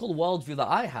epistemological worldview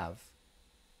that I have,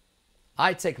 I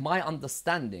take my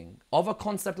understanding of a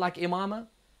concept like imama,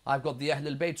 I've got the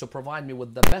Ahlul Bayt to provide me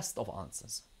with the best of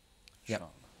answers. Yeah.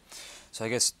 So I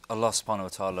guess Allah subhanahu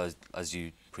wa ta'ala, as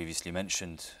you previously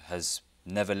mentioned, has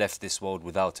never left this world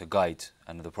without a guide.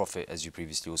 And the Prophet, as you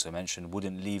previously also mentioned,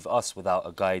 wouldn't leave us without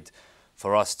a guide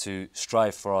for us to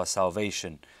strive for our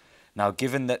salvation. Now,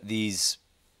 given that these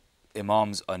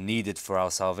imams are needed for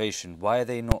our salvation, why are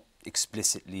they not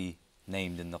explicitly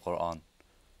named in the Quran?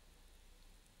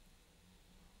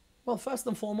 Well, first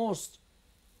and foremost,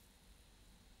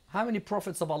 how many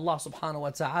prophets of Allah subhanahu wa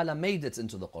ta'ala made it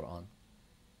into the Quran?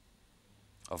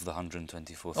 Of the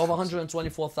 124,000. Over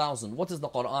 124,000. What is the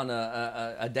Quran?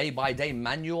 A day-by-day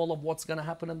manual of what's going to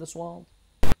happen in this world?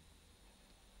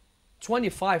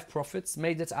 25 prophets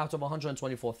made it out of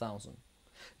 124,000.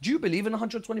 Do you believe in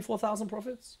 124,000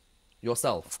 prophets?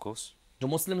 Yourself? Of course. Do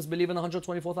Muslims believe in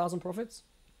 124,000 prophets?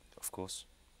 Of course.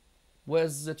 Where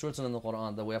is it written in the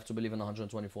Quran that we have to believe in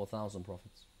 124,000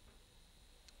 prophets?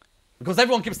 Because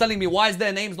everyone keeps telling me, why is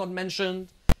their names not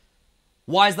mentioned?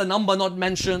 Why is the number not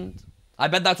mentioned? I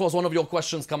bet that was one of your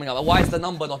questions coming up. Why is the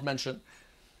number not mentioned?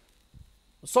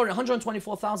 Sorry,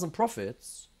 124,000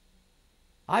 prophets.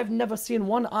 I've never seen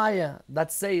one ayah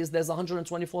that says there's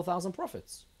 124,000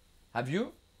 prophets. Have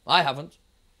you? I haven't.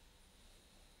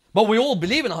 But we all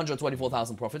believe in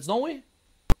 124,000 prophets, don't we?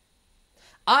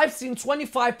 I've seen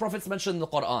 25 prophets mentioned in the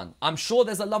Quran. I'm sure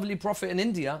there's a lovely prophet in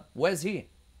India. Where's he?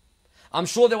 I'm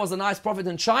sure there was a nice prophet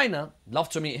in China. Love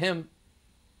to meet him.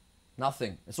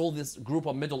 Nothing. It's all this group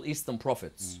of Middle Eastern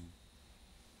prophets.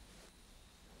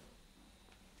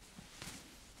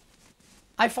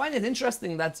 I find it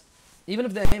interesting that even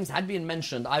if their names had been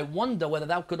mentioned, I wonder whether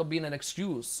that could have been an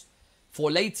excuse for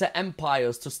later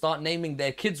empires to start naming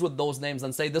their kids with those names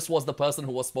and say this was the person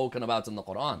who was spoken about in the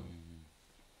Quran.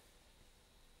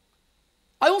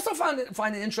 I also find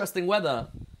it interesting whether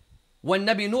when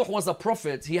Nabi Nuh was a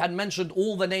prophet, he had mentioned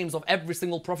all the names of every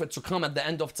single prophet to come at the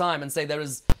end of time and say there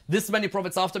is this many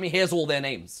prophets after me, here's all their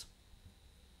names.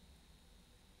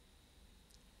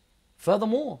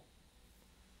 Furthermore,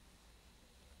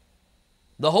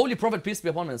 the Holy Prophet, peace be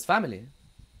upon him, and his family,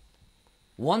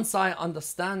 once I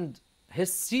understand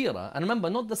his seerah, and remember,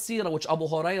 not the seerah which Abu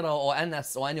Hurairah or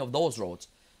Anas or any of those wrote,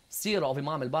 seerah of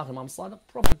Imam al-Baqir, Imam Sadiq,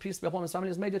 Prophet, peace be upon his family,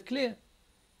 has made it clear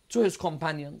to his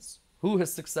companions who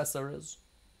his successor is,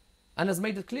 and has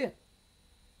made it clear.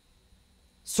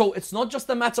 So it's not just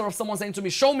a matter of someone saying to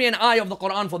me, show me an ayah of the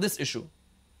Quran for this issue.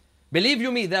 Believe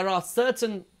you me, there are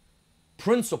certain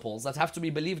principles that have to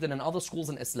be believed in other schools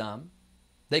in Islam.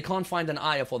 They can't find an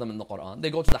ayah for them in the Quran.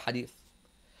 They go to the hadith.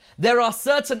 There are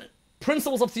certain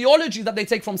principles of theology that they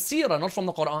take from seerah, not from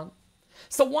the Quran.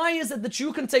 So why is it that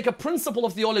you can take a principle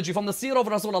of theology from the seerah of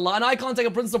Rasulullah and I can't take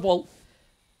a principle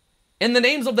in the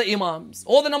names of the imams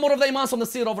or the number of the imams from the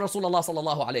seerah of Rasulullah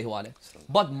sallallahu alayhi wa alayhi?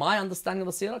 But my understanding of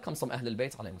the seerah comes from Ahlul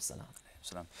Bayt alayhi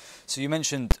salam. So you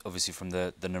mentioned obviously from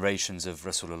the narrations of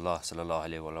Rasulullah sallallahu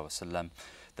alayhi wa sallam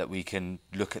that we can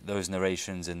look at those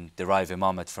narrations and derive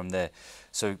Imamate from there.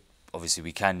 So obviously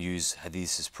we can use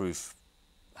hadiths as proof.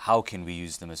 How can we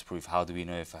use them as proof? How do we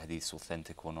know if a hadith is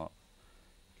authentic or not?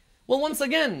 Well, once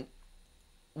again,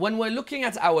 when we're looking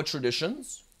at our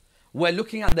traditions, we're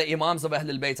looking at the Imams of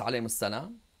Ahlul Bayt alayhi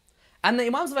salam. And the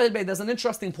Imams of Ahlul Bayt, there's an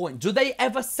interesting point. Do they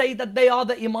ever say that they are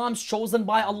the Imams chosen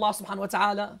by Allah subhanahu wa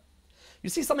ta'ala? You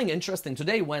see something interesting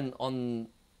today when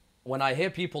I hear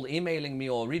people emailing me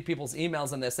or read people's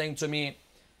emails and they're saying to me,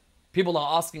 people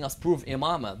are asking us prove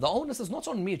imamah. The onus is not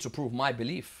on me to prove my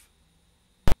belief.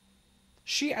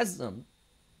 Shi'ism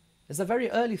is a very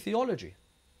early theology.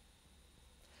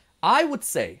 I would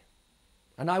say,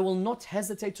 and I will not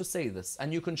hesitate to say this,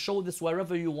 and you can show this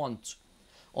wherever you want,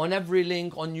 on every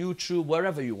link, on YouTube,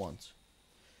 wherever you want.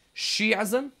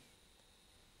 Shi'ism,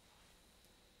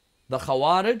 the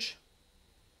Khawarij,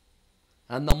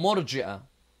 and the Murji'ah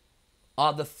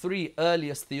are the three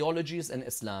earliest theologies in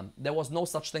Islam. There was no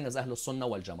such thing as Ahlul Sunnah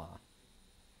wal Jama'ah.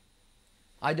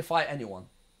 I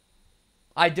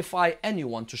defy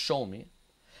anyone to show me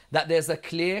that there's a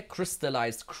clear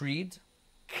crystallized creed,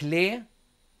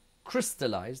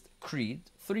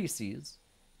 three C's,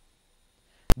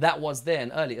 that was there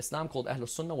in early Islam called Ahlul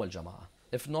Sunnah wal Jama'ah.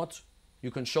 If not,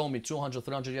 you can show me 200,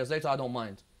 300 years later, I don't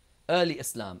mind. Early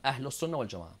Islam, Ahlul Sunnah wal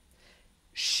Jama'ah.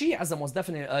 Shi'ism was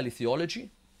definitely early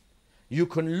theology. You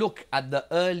can look at the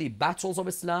early battles of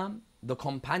Islam. The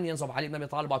companions of Ali ibn Abi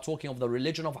Talib are talking of the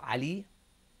religion of Ali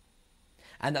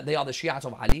and that they are the Shi'at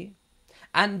of Ali.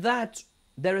 And that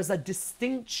there is a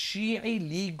distinct Shia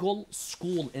legal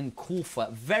school in Kufa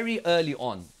very early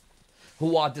on,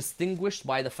 who are distinguished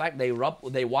by the fact they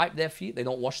wipe their feet, they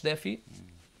don't wash their feet.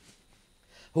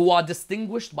 Who are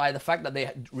distinguished by the fact that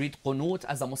they read qunut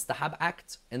as a mustahab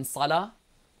act in salah.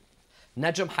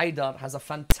 Najm Haidar has a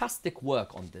fantastic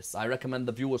work on this. I recommend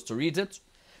the viewers to read it,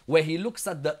 where he looks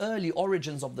at the early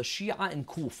origins of the Shia in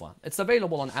Kufa. It's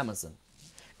available on Amazon.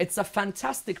 It's a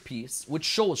fantastic piece which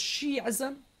shows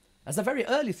Shi'ism as a very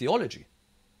early theology.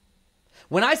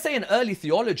 When I say an early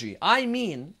theology, I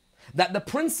mean that the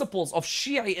principles of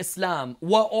Shia Islam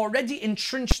were already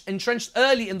entrenched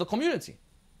early in the community.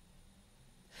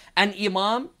 An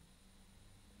imam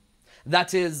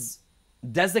that is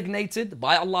designated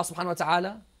by Allah subhanahu wa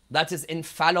ta'ala, that is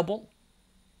infallible,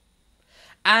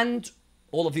 and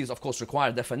all of these of course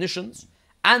require definitions,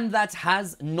 and that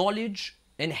has knowledge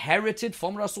inherited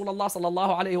from Rasulullah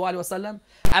sallallahu alayhi wa sallam,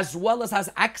 as well as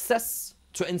has access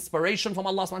to inspiration from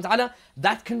Allah subhanahu wa ta'ala,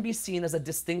 that can be seen as a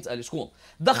distinct early school.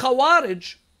 The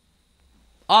Khawarij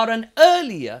are an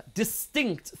earlier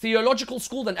distinct theological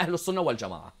school than Ahlul Sunnah wal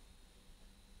Jama'ah.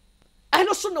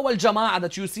 Ahlul Sunnah wal Jama'ah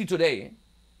that you see today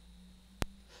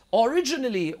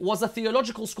originally was a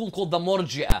theological school called the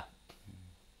Murji'ah.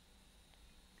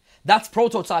 That's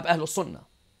prototype Ahlul Sunnah.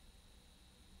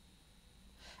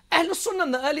 Ahlul Sunnah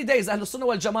in the early days, Ahlul Sunnah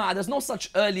wal Jama'ah, there's no such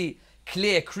early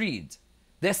clear creed.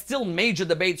 There's still major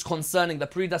debates concerning the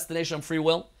predestination of free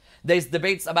will. There's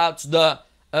debates about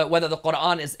whether the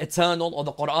Quran is eternal or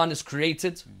the Quran is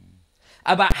created.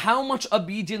 About how much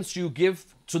obedience you give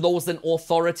to those in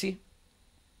authority.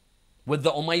 With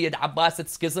the Umayyad Abbasid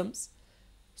schisms.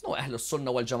 There's no Ahlul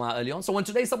Sunnah wal Jama'ah early on. So when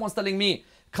today someone's telling me,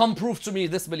 come prove to me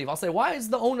this belief, I'll say, why is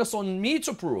the onus on me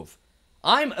to prove?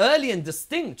 I'm early and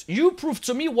distinct. You prove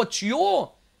to me what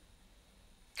your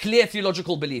clear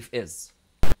theological belief is.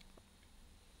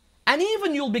 And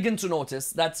even you'll begin to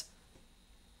notice that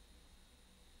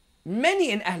many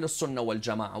in Ahlul Sunnah wal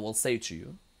Jama'ah will say to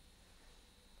you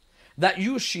that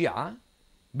you Shia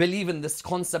believe in this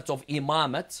concept of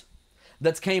Imamate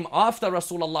that came after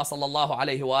Rasulullah sallallahu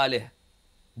alayhi wa alihi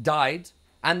died,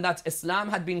 and that Islam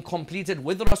had been completed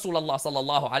with Rasulullah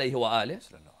sallallahu alayhi wa alihi.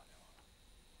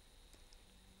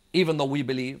 Even though we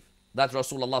believe that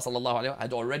Rasulullah sallallahu alayhi wa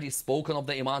had already spoken of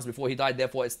the Imams before he died,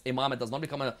 therefore Imamate does not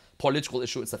become a political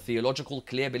issue, it's a theological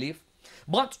clear belief.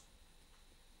 But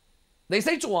they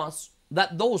say to us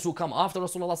that those who come after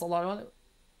Rasulullah sallallahu alayhi wa,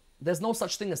 there's no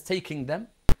such thing as taking them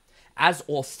as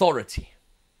authority.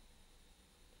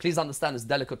 Please understand this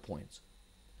delicate point.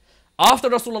 After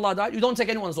Rasulullah died, you don't take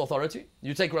anyone's authority.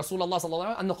 You take Rasulullah sallallahu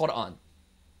alayhi wa and the Quran.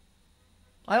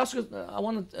 I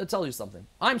want to tell you something.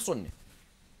 I'm Sunni.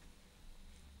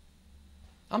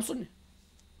 I'm Sunni.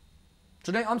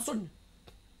 Today I'm Sunni.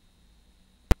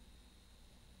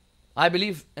 I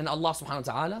believe in Allah subhanahu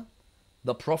wa ta'ala,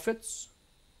 the prophets,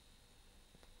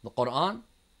 the Quran,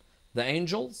 the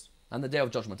angels, and the Day of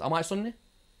Judgment. Am I Sunni?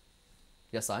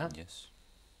 Yes, I am. Yes.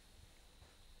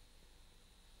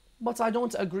 But I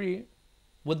don't agree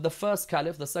with the first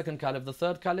caliph, the second caliph, the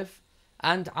third caliph,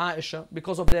 and Aisha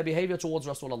because of their behavior towards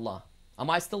Rasulullah. Am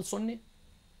I still Sunni?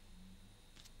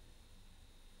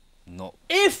 No.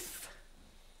 If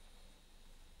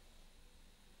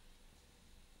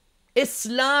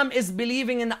Islam is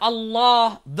believing in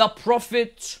Allah, the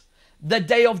Prophet, the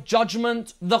Day of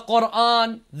Judgment, the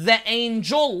Quran, the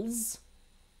angels,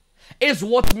 is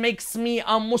what makes me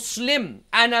a Muslim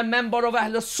and a member of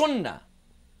Ahlul Sunnah,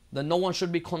 then no one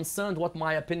should be concerned what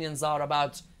my opinions are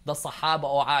about the Sahaba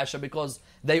or Aisha, because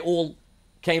they all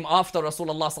came after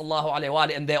Rasulullah sallallahu alaihi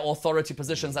wasallam in their authority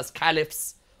positions as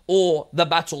caliphs or the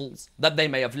battles that they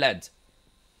may have led.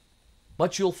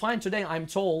 But you'll find today, I'm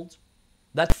told,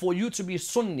 that for you to be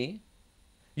Sunni,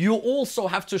 you also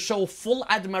have to show full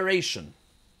admiration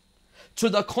to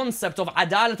the concept of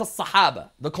Adalat al-Sahaba,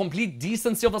 the complete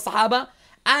decency of the Sahaba,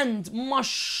 and must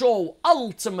show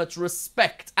ultimate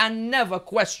respect and never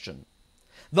question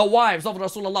the wives of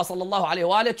Rasulullah sallallahu alaihi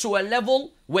wasallam to a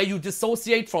level where you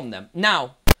dissociate from them.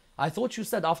 Now, I thought you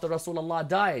said after Rasulullah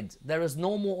died, there is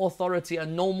no more authority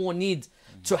and no more need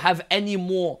to have any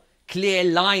more clear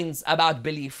lines about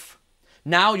belief.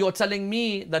 Now you're telling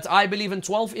me that I believe in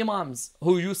 12 Imams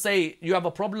who you say you have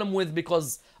a problem with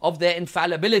because of their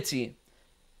infallibility.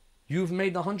 You've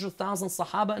made 100,000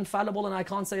 Sahaba infallible and I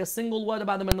can't say a single word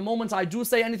about them. And the moment I do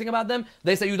say anything about them,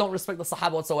 they say you don't respect the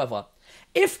Sahaba whatsoever.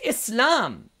 If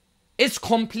Islam is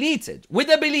completed with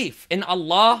a belief in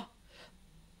Allah,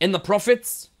 in the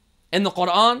prophets, in the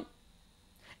Quran,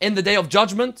 in the Day of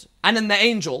Judgment, and in the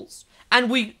angels, and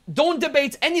we don't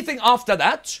debate anything after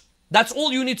that, that's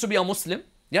all you need to be a Muslim,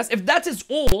 Yes, if that is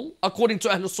all according to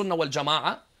Ahlul Sunnah wal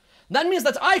Jama'ah, that means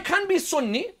that I can be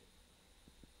Sunni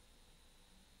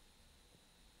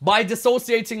by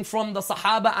dissociating from the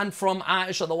Sahaba and from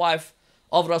Aisha, the wife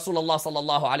of Rasulullah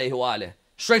sallallahu alayhi wa alayhi.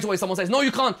 Straight away someone says, no,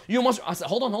 you can't, you must. I said,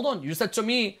 hold on. You said to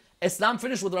me, Islam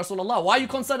finished with Rasulullah. Why are you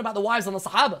concerned about the wives and the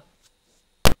Sahaba?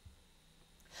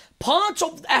 Part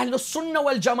of Ahlul Sunnah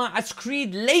wal Jama'ah's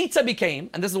creed later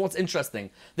became, and this is what's interesting,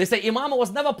 they say Imamah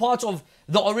was never part of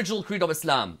the original creed of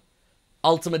Islam.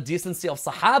 Ultimate decency of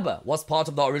Sahaba was part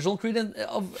of the original creed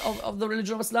of the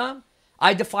religion of Islam.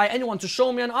 I defy anyone to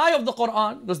show me an ayah of the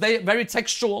Quran, because they're very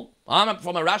textual. I'm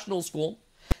from a rational school.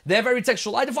 They're very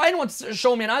textual. I defy anyone to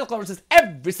show me an ayah of the Quran that says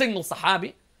every single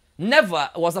Sahabi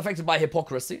never was affected by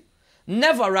hypocrisy,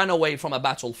 never ran away from a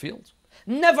battlefield,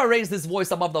 never raised his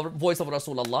voice above the voice of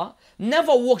Rasulullah,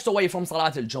 never walked away from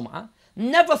Salat al-Jum'ah,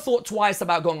 never thought twice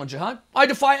about going on jihad. I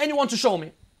defy anyone to show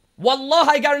me. Wallah,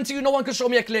 I guarantee you no one can show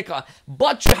me a clear cut.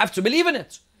 But you have to believe in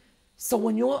it. So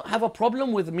when you have a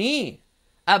problem with me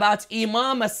about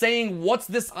Imam saying what's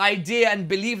this idea and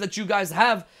belief that you guys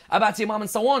have about Imam and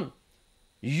so on,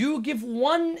 you give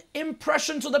one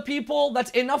impression to the people that's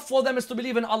enough for them is to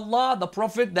believe in Allah, the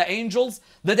Prophet, the angels,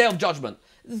 the Day of Judgment.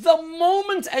 The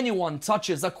moment anyone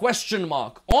touches a question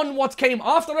mark on what came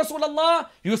after Rasulullah,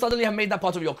 you suddenly have made that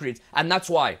part of your creed. And that's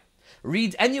why.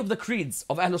 Read any of the creeds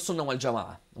of Ahlul Sunnah wal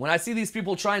Jama'ah. When I see these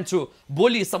people trying to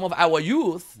bully some of our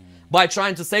youth by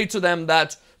trying to say to them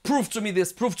that, prove to me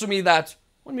this, prove to me that.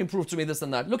 What do you mean prove to me this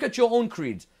and that? Look at your own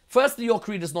creed. Firstly, your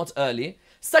creed is not early.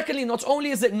 Secondly, not only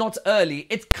is it not early,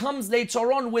 it comes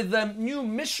later on with a new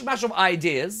mishmash of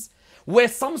ideas where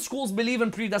some schools believe in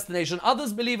predestination,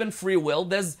 others believe in free will.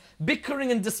 There's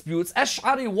bickering and disputes.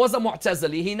 Ash'ari was a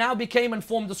Mu'tazili. He now became and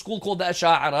formed a school called the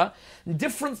Ash'ara.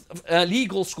 Different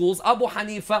legal schools, Abu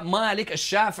Hanifa, Malik,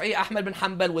 Shafi'i, Ahmad bin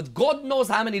Hanbal, with God knows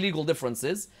how many legal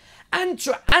differences. And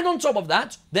on top of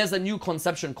that, there's a new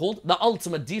conception called the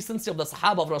ultimate decency of the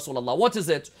Sahaba of Rasulullah. What is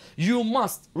it? You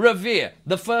must revere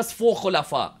the first 4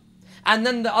 khulafa, and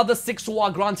then the other 6 who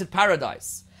are granted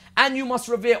paradise. And you must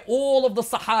revere all of the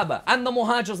Sahaba and the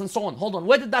Muhajirs and so on. Hold on,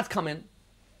 where did that come in?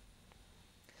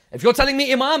 If you're telling me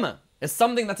Imamah is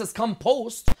something that has come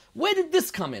post, where did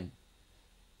this come in?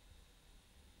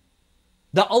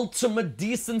 The ultimate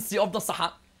decency of the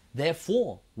Sahaba.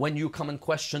 Therefore, when you come and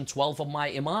question 12 of my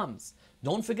Imams,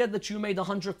 don't forget that you made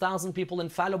 100,000 people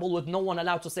infallible with no one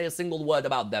allowed to say a single word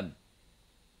about them.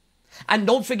 And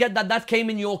don't forget that that came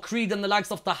in your creed and the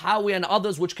likes of Tahawi and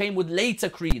others which came with later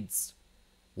creeds.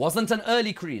 Wasn't an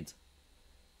early creed.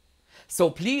 So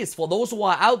please, for those who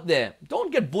are out there,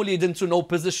 don't get bullied into no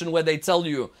position where they tell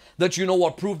you that you know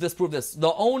what, prove this, prove this.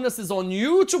 The onus is on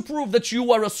you to prove that you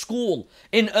were a school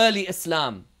in early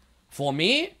Islam. For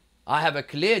me, I have a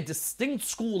clear, distinct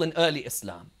school in early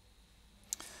Islam.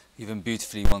 Even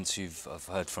beautifully, once I've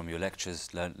heard from your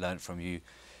lectures, learned from you,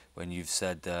 when you've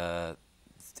said,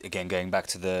 again, going back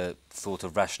to the thought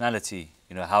of rationality,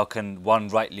 you know, how can one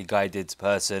rightly guided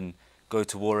person go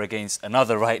to war against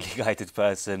another rightly guided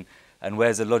person? And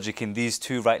where's the logic in these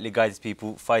two rightly guided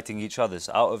people fighting each other?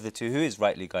 So out of the two, who is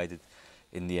rightly guided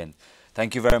in the end?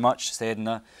 Thank you very much,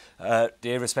 Sayyidina.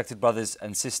 Dear respected brothers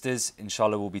and sisters,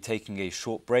 inshallah we'll be taking a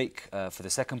short break. For the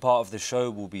second part of the show,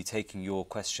 we'll be taking your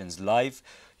questions live.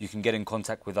 You can get in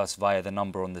contact with us via the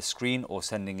number on the screen or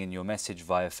sending in your message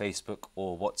via Facebook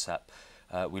or WhatsApp.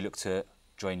 We look to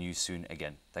join you soon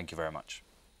again. Thank you very much.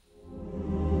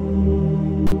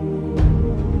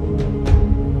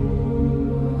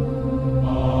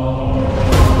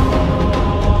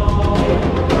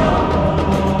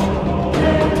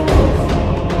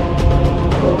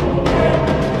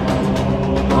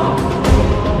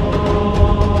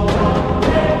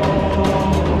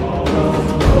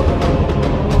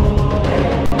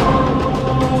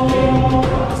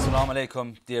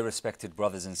 Dear respected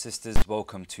brothers and sisters,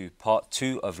 welcome to part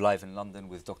 2 of Live in London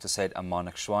with Dr. Ammar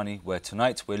Nakshawani, where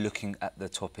tonight we're looking at the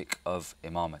topic of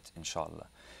Imamate, inshallah.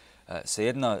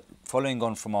 Sayyidina, following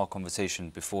on from our conversation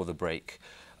before the break,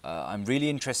 I'm really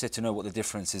interested to know what the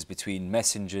difference is between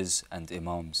messengers and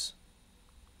Imams.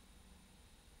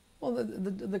 Well,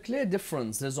 the clear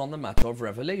difference is on the matter of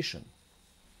revelation.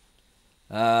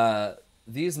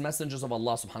 These messengers of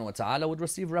Allah subhanahu wa ta'ala would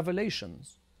receive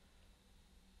revelations.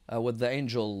 With the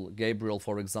angel Gabriel,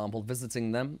 for example,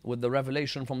 visiting them with the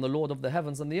revelation from the Lord of the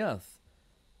heavens and the earth.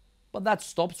 But that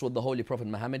stops with the Holy Prophet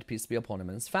Muhammad, peace be upon him,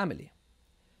 and his family.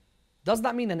 Does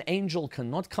that mean an angel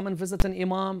cannot come and visit an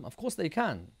Imam? Of course they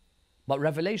can. But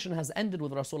revelation has ended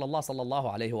with Rasulullah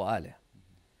sallallahu alayhi wa alayhi.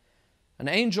 An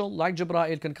angel like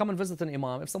Jibreel can come and visit an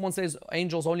Imam. If someone says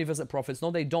angels only visit prophets, no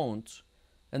they don't.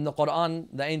 In the Quran,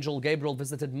 the angel Gabriel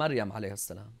visited Maryam alayhi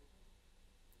salam.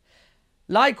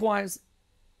 Likewise,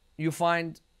 you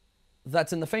find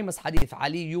that in the famous hadith,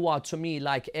 Ali, you are to me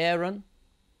like Aaron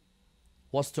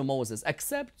was to Moses,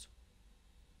 except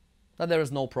that there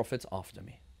is no prophet after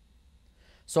me.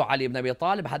 So Ali ibn Abi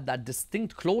Talib had that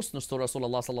distinct closeness to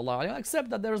Rasulullah sallallahu alaihi wasallam, except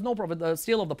that there is no prophet. The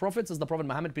seal of the prophets is the Prophet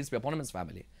Muhammad, peace be upon him, and his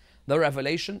family. The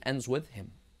revelation ends with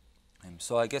him.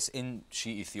 So I guess in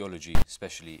Shi'i theology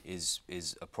especially,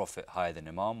 is a prophet higher than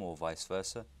Imam or vice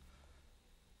versa?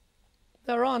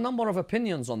 There are a number of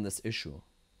opinions on this issue.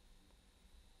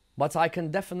 But I can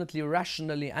definitely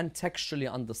rationally and textually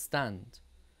understand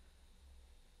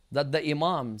that the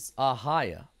Imams are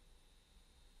higher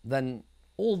than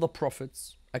all the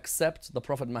prophets except the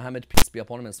Prophet Muhammad, peace be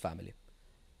upon him, and his family.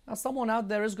 Now someone out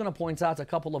there is going to point out a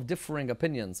couple of differing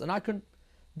opinions, and I can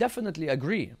definitely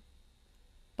agree.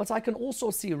 But I can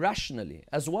also see rationally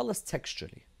as well as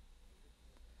textually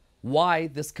why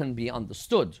this can be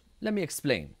understood. Let me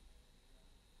explain.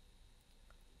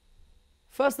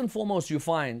 First and foremost, you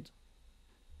find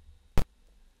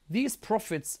these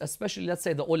prophets, especially let's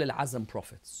say the Ulul Azm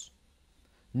prophets,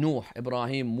 Nuh,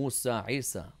 Ibrahim, Musa,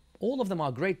 Isa, all of them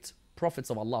are great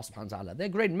prophets of Allah subhanahu wa ta'ala. They're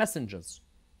great messengers.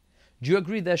 Do you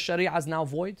agree their sharia is now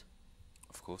void?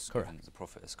 Of course, correct. The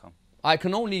prophet has come. I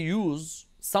can only use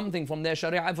something from their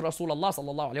sharia if Rasulullah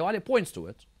sallallahu alayhi wa sallam points to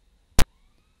it.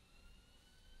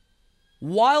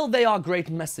 While they are great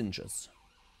messengers,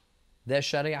 their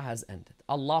sharia has ended.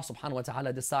 Allah subhanahu wa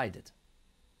ta'ala decided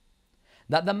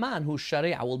that the man whose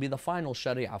sharia will be the final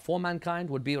sharia for mankind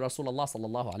would be Rasulullah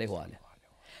sallallahu alayhi wa sallam.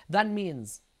 That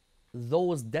means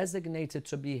those designated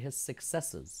to be his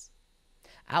successors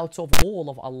out of all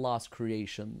of Allah's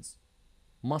creations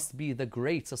must be the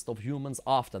greatest of humans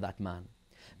after that man.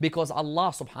 Because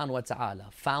Allah subhanahu wa ta'ala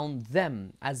found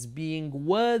them as being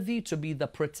worthy to be the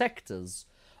protectors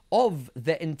of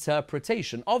the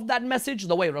interpretation of that message,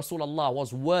 the way Rasulullah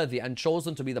was worthy and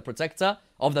chosen to be the protector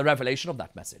of the revelation of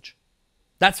that message.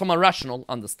 That's from a rational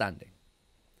understanding.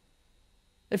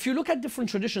 If you look at different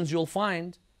traditions, you'll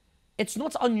find it's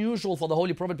not unusual for the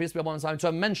Holy Prophet, peace be upon him, to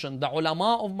have mentioned the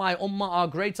ulama of my ummah are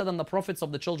greater than the prophets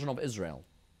of the children of Israel.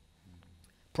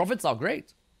 Prophets are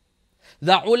great.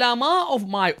 The ulama of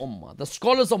my ummah, the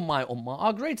scholars of my ummah,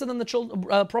 are greater than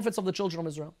the prophets of the children of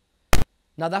Israel.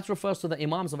 Now that refers to the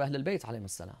Imams of Ahlul Bayt alayhim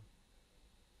as-salam.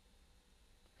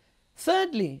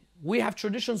 Thirdly, we have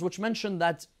traditions which mention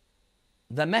that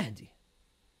the Mahdi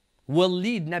will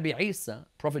lead Nabi Isa,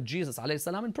 Prophet Jesus alayhi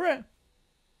salam, in prayer.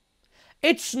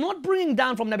 It's not bringing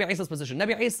down from Nabi Isa's position.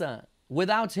 Nabi Isa,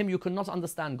 without him you cannot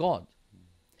understand God.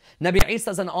 Nabi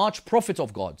Isa is an arch prophet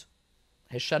of God.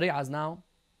 His sharia has now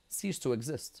ceased to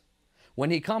exist.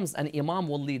 When he comes, an imam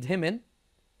will lead him in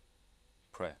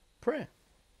prayer.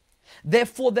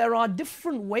 Therefore, there are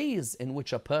different ways in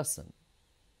which a person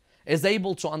is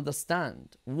able to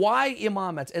understand why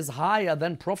Imamate is higher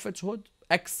than prophethood,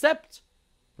 except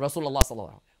Rasulullah sallallahu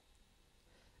alaihi wasallam.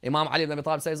 Imam Ali ibn Abi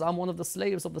Talib says, I'm one of the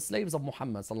slaves of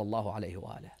Muhammad sallallahu alaihi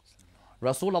wa alihi.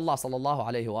 Rasulullah sallallahu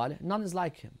alaihi wa alihi, none is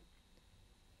like him.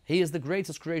 He is the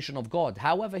greatest creation of God.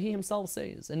 However, he himself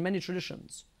says in many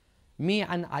traditions, me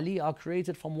and Ali are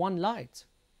created from one light.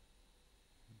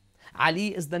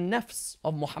 Ali is the nafs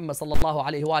of Muhammad sallallahu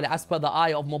alayhi wa as per the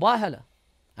ayah of Mubahala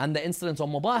and the incident of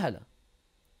Mubahala.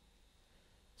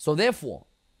 So therefore,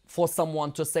 for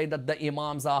someone to say that the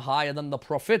Imams are higher than the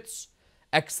Prophets,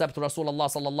 except Rasulullah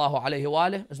sallallahu alayhi wa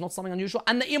is not something unusual.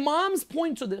 And the Imams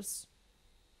point to this.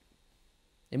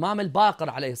 Imam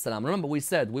al-Baqir alayhi salam. Remember we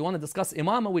said we want to discuss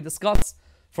Imamah, we discuss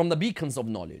from the beacons of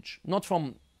knowledge, not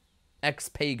from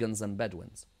ex-pagans and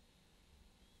Bedouins.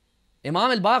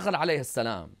 Imam al-Baqir alayhi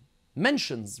salam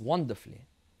mentions wonderfully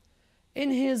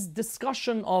in his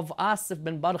discussion of Asif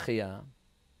bin Barkhiyah,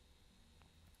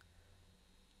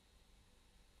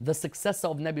 the successor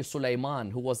of Nabi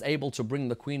Sulaiman, who was able to bring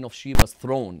the Queen of Sheba's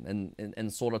throne in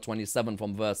Surah 27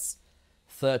 from verse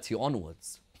 30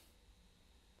 onwards.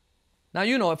 Now,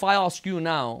 you know, if I ask you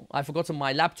now, I've forgotten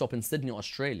my laptop in Sydney,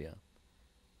 Australia.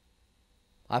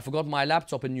 I forgot my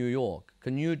laptop in New York.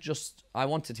 Can you just, I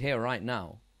want it here right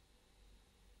now.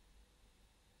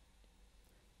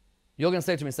 You're going to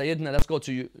say to me, Sayyidina, let's go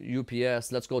to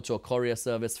UPS, let's go to a courier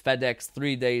service, FedEx,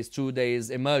 3 days, 2 days,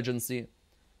 emergency.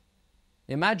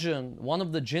 Imagine one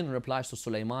of the jinn replies to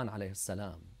Sulaiman alayhi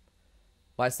salam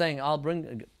by saying, I'll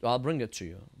bring it to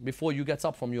you before you get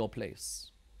up from your place.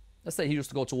 Let's say he used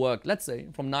to go to work, let's say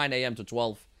from 9 a.m. to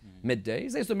 12 midday. He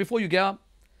says to him, before you get up,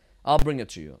 I'll bring it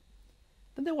to you.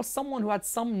 Then there was someone who had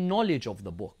some knowledge of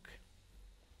the book.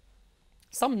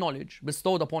 Some knowledge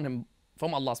bestowed upon him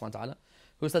from Allah subhanahu wa ta'ala,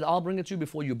 who said, I'll bring it to you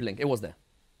before you blink. It was there.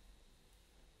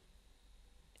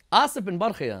 Asif bin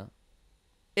Barkhia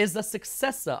is the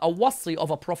successor, a wasi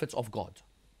of a prophet of God.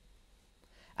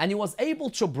 And he was able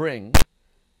to bring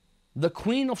the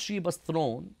Queen of Sheba's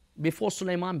throne before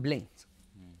Sulaiman blinked.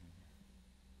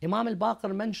 Imam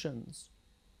al-Baqir mentions,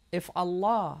 if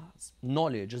Allah's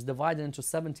knowledge is divided into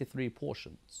 73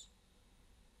 portions,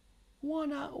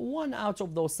 one out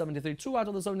of those 73, 2 out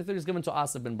of the 73 is given to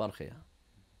Asif bin Barkhia.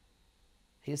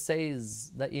 He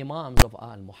says the Imams of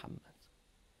Al Muhammad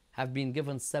have been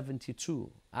given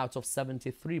 72 out of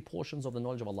 73 portions of the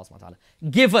knowledge of Allah subhanahu wa ta'ala.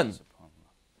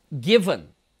 Given.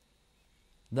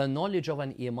 The knowledge of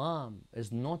an Imam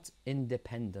is not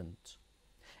independent.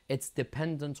 It's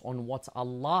dependent on what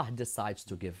Allah decides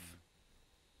to give.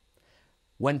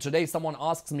 When today someone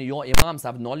asks me, your Imams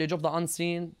have knowledge of the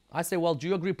unseen, I say, well, do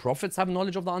you agree prophets have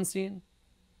knowledge of the unseen?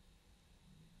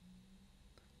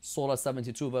 Surah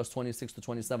 72 verse 26 to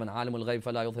 27, عالم الغيب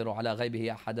فلا يظهر على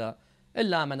غيبه أحدا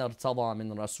إلا من ارتضى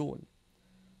من رسول.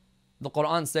 The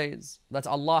Quran says that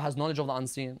Allah has knowledge of the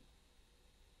unseen.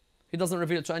 He doesn't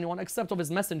reveal it to anyone except of His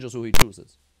messengers who He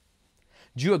chooses.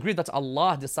 Do you agree that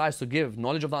Allah decides to give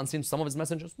knowledge of the unseen to some of His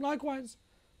messengers? Likewise.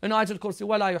 In Ayatul Kursi,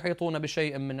 وَلَا يُحِيطُونَ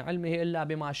بِشَيْءٍ مِّنْ عِلْمِهِ إِلَّا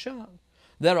بِمَا شَاءَ.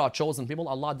 There are chosen people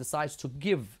Allah decides to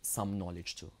give some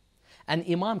knowledge to. An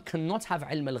Imam cannot have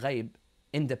ilm al-ghayb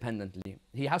independently.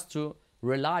 He has to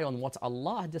rely on what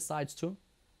Allah decides to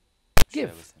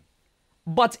give.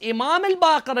 But Imam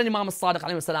al-Baqir and Imam al-Sadiq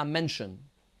alayhi salam mention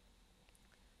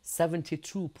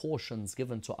 72 portions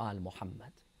given to Al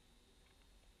Muhammad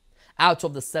out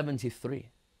of the 73.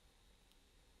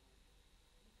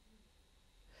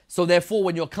 So therefore,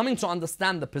 when you're coming to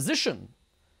understand the position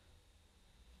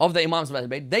of the Imams of Ahlul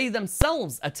Bayt, they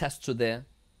themselves attest to their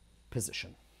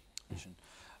position.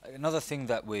 Another thing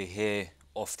that we hear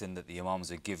often that the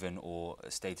Imams are given, or a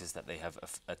status that they have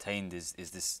attained, is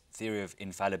this theory of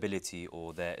infallibility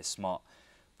or their isma.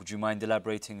 Would you mind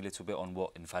elaborating a little bit on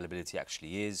what infallibility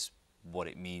actually is, what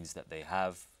it means that they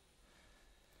have?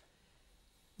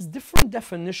 There's different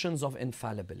definitions of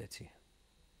infallibility.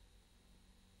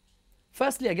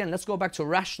 Firstly, again, let's go back to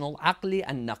rational, aqli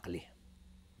and naqli.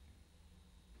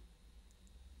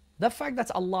 The fact that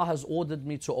Allah has ordered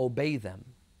me to obey them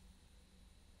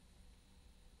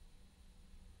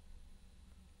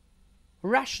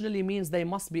rationally means they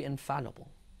must be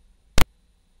infallible.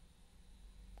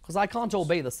 Because I can't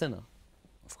obey the sinner.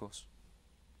 Of course.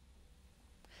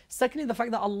 Secondly, the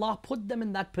fact that Allah put them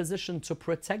in that position to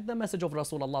protect the message of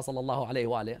Rasulullah sallallahu alayhi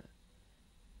wa alayhi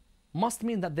must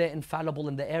mean that they're infallible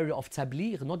in the area of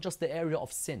tabligh, not just the area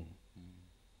of sin.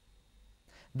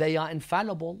 They are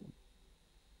infallible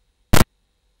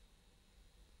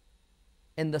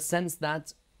in the sense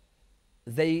that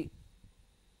they,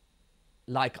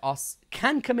 like us,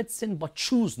 can commit sin but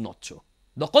choose not to.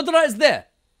 The qudra is there.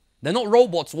 They're not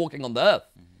robots walking on the earth.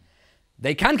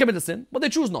 They can commit a sin, but they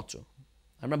choose not to.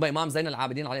 I remember Imam Zayn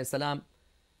al-Abidin alayhi salam,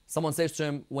 someone says to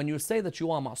him, when you say that you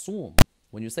are ma'soom,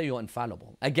 when you say you're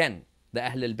infallible, again, the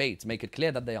Ahl al-Bayt make it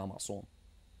clear that they are ma'soom.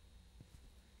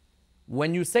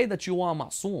 When you say that you are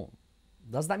ma'soom,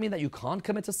 does that mean that you can't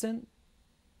commit a sin?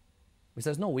 He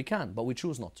says, no, we can, but we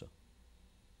choose not to.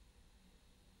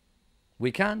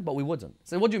 We can, but we wouldn't. He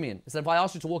said, what do you mean? He said, if I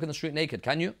asked you to walk in the street naked,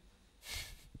 can you?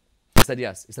 He said,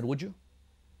 yes. He said, would you?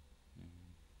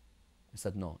 He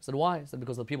said, no. He said, why? He said,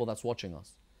 because of the people that's watching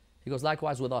us. He goes,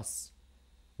 likewise with us.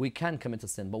 We can commit a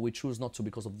sin, but we choose not to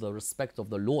because of the respect of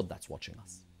the Lord that's watching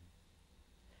us.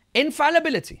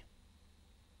 Infallibility.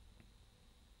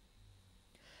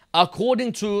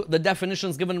 According to the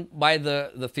definitions given by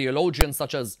the theologians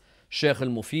such as Shaykh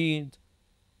al-Mufid,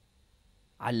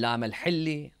 Allam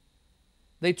al-Hilli,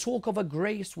 they talk of a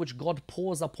grace which God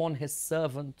pours upon His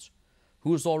servant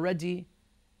who's already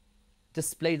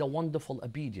displayed a wonderful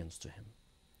obedience to Him.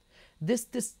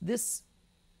 This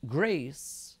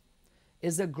grace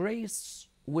is a grace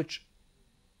which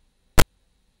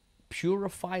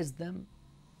purifies them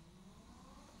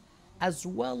as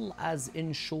well as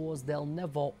ensures they'll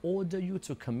never order you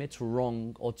to commit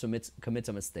wrong or to commit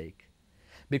a mistake.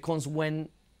 Because when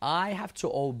I have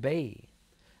to obey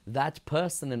that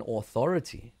person in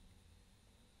authority,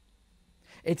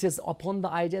 it is upon the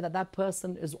idea that that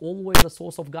person is always a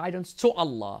source of guidance to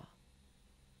Allah.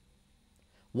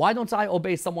 Why don't I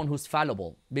obey someone who's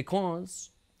fallible?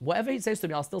 Because whatever he says to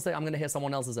me, I'll still say, I'm going to hear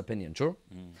someone else's opinion, true?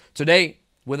 Today,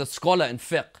 with a scholar in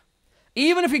fiqh,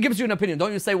 even if he gives you an opinion,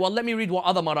 don't you say, well, let me read what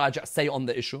other maraja' say on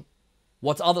the issue,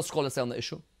 what other scholars say on the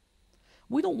issue?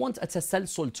 We don't want a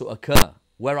tasalsul to occur,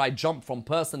 where I jump from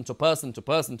person to person to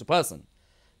person to person.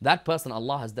 That person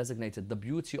Allah has designated, the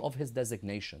beauty of His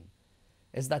designation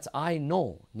is that I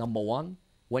know, number one,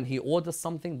 when He orders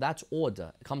something, that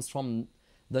order comes from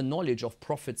the knowledge of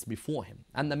prophets before him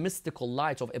and the mystical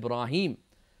light of Ibrahim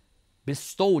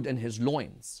bestowed in his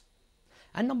loins.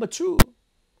 And number two,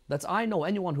 that I know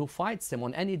anyone who fights him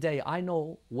on any day, I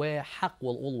know where haqq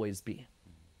will always be.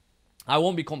 I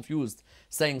won't be confused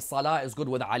saying salah is good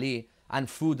with Ali and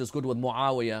food is good with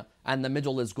Muawiyah and the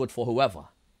middle is good for whoever.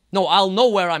 No, I'll know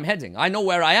where I'm heading. I know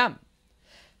where I am.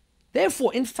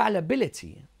 Therefore,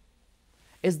 infallibility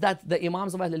is that the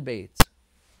Imams of Ahlul Bayt,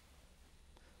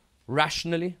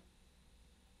 rationally,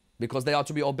 because they are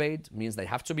to be obeyed, means they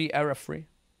have to be error-free.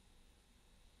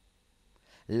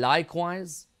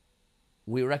 Likewise,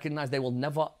 we recognize they will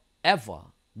never, ever,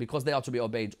 because they are to be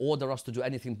obeyed, order us to do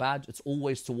anything bad. It's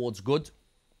always towards good.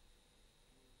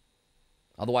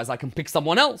 Otherwise, I can pick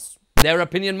someone else. Their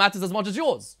opinion matters as much as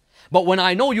yours. But when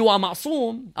I know you are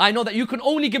ma'soom, I know that you can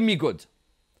only give me good.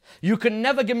 You can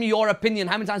never give me your opinion.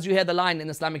 How many times do you hear the line in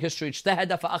Islamic history,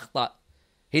 اجتهد فأخطأ?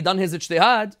 He done his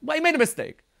ijtihad, but he made a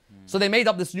mistake. So they made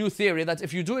up this new theory that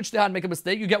if you do ijtihad, make a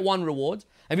mistake, you get one reward.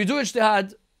 If you do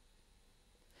ijtihad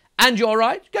and you're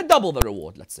right, you get double the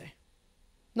reward, let's say.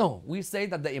 No, we say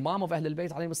that the Imam of Ahlul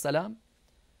Bayt, alayhi salam,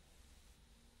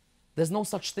 there's no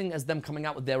such thing as them coming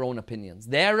out with their own opinions.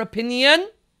 Their opinion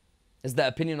is the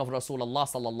opinion of Rasulullah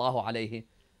sallallahu alayhi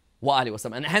wa alihi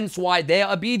wasallam. And hence why their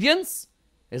obedience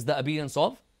is the obedience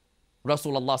of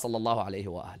Rasulullah sallallahu alayhi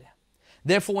wa alihi.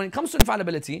 Therefore, when it comes to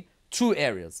infallibility, two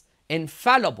areas.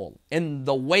 Infallible in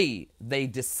the way they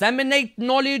disseminate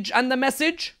knowledge and the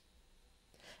message,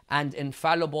 and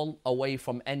infallible away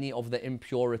from any of the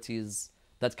impurities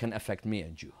that can affect me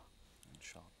and you.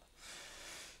 Inshallah.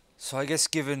 So I guess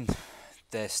given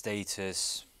their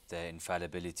status, their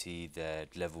infallibility, their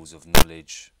levels of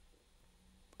knowledge,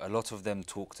 a lot of them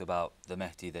talked about the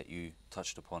Mahdi that you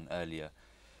touched upon earlier.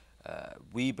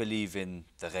 We believe in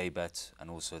the ghaybat and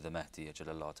also the Mahdi,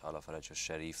 Ajalallah Ta'ala Faraj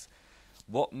al-Sharif.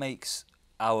 What makes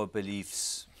our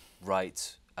beliefs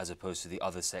right as opposed to the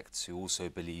other sects who also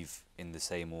believe in the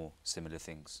same or similar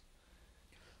things?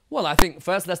 Well, I think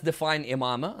first let's define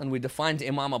imama, and we defined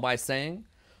imama by saying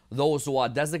those who are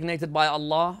designated by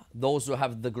Allah, those who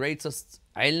have the greatest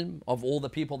ilm of all the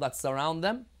people that surround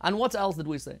them. And what else did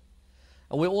we say?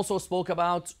 And we also spoke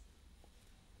about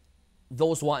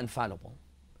those who are infallible.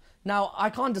 Now, I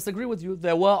can't disagree with you.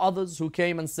 There were others who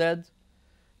came and said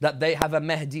that they have a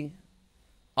Mahdi,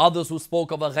 others who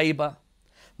spoke of a ghaiba.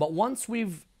 But once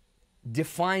we've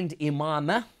defined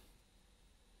imamah,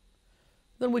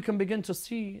 then we can begin to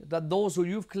see that those who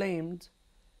you've claimed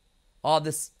are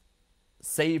this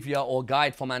savior or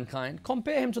guide for mankind,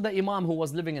 compare him to the imam who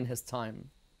was living in his time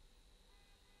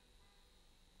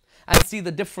and see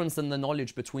the difference in the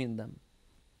knowledge between them.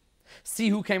 See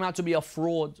who came out to be a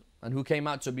fraud and who came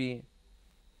out to be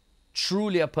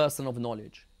truly a person of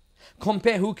knowledge.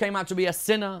 Compare who came out to be a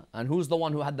sinner and who's the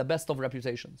one who had the best of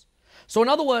reputations. So in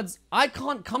other words, I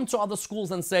can't come to other schools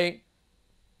and say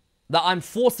that I'm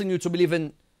forcing you to believe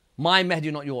in my Mahdi,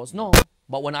 not yours. No.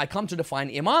 But when I come to define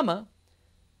imamah,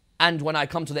 and when I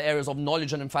come to the areas of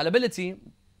knowledge and infallibility,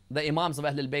 the Imams of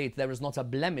Ahlul Bayt, there is not a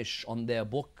blemish on their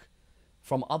book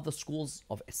from other schools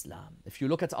of Islam. If you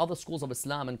look at other schools of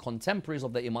Islam and contemporaries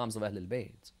of the Imams of Ahlul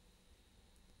Bayt,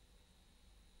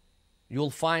 you'll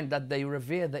find that they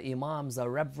revere the Imams a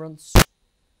reverence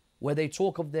where they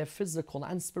talk of their physical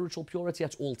and spiritual purity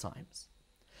at all times.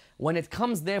 When it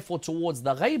comes therefore towards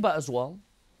the ghaiba as well,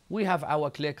 we have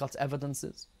our clear-cut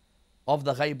evidences of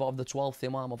the ghaiba of the 12th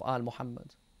Imam of Al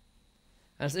Muhammad.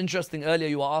 And it's interesting, earlier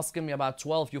you were asking me about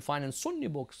 12 you find in Sunni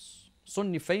books,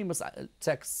 Sunni famous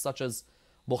texts such as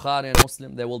Bukhari and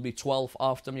Muslim. There will be 12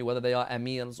 after me, whether they are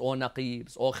amirs or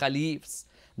naqibs or khalifs.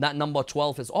 That number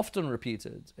 12 is often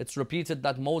repeated. It's repeated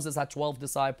that Moses had 12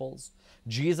 disciples.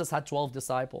 Jesus had 12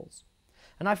 disciples.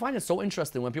 And I find it so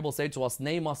interesting when people say to us,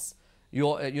 name us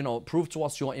your, prove to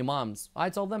us your imams. I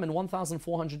tell them in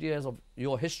 1,400 years of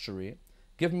your history,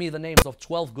 give me the names of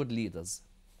 12 good leaders.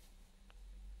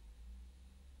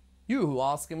 You who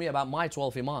are asking me about my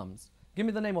 12 imams, give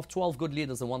me the name of 12 good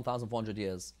leaders in 1,400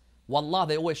 years. Wallah,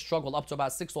 they always struggle up to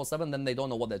about 6 or 7, then they don't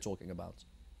know what they're talking about.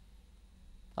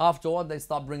 Afterward, they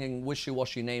start bringing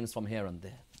wishy-washy names from here and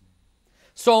there.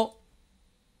 So,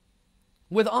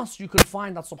 with us, you can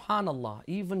find that, subhanallah,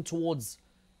 even towards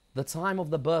the time of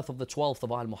the birth of the 12th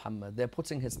of Al Muhammad, they're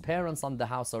putting his parents under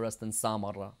house arrest in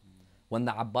Samarra when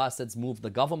the Abbasids moved the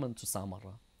government to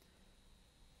Samarra.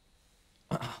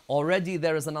 Already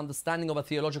there is an understanding of a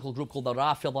theological group called the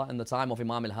Rafida in the time of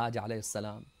Imam al-Hadi alayhi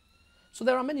salam. So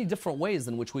there are many different ways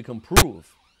in which we can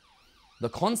prove the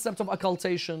concept of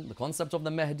occultation, the concept of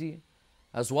the Mahdi,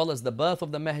 as well as the birth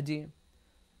of the Mahdi.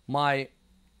 My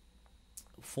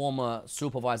former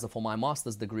supervisor for my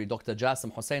master's degree, Dr.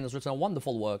 Jassim Hussein, has written a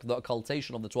wonderful work, The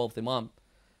Occultation of the 12th Imam,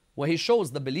 where he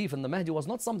shows the belief in the Mahdi was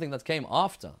not something that came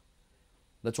after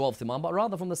the 12th Imam, but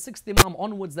rather from the 6th Imam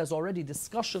onwards, there's already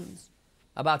discussions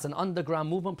about an underground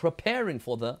movement preparing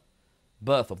for the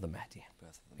birth of the Mahdi.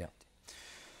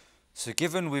 So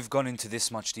given we've gone into this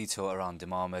much detail around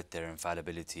Imamate, their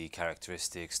infallibility,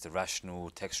 characteristics, the rational,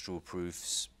 textual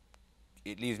proofs,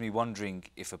 it leaves me wondering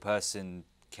if a person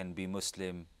can be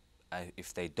Muslim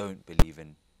if they don't believe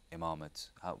in Imamate.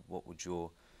 What would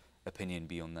your opinion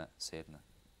be on that, Sayyidina?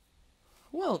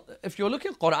 Well, if you're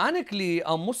looking Quranically,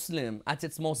 a Muslim at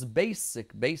its most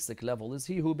basic level is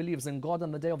he who believes in God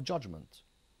and the Day of Judgment.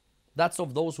 That's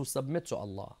of those who submit to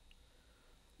Allah.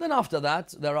 Then after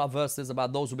that, there are verses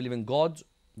about those who believe in God,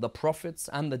 the prophets,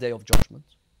 and the Day of Judgment.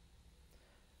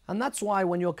 And that's why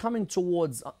when you're coming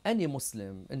towards any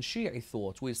Muslim in Shi'i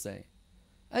thought, we say,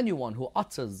 anyone who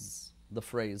utters the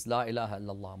phrase, La ilaha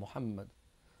illallah Muhammad,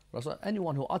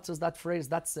 anyone who utters that phrase,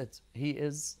 that's it. He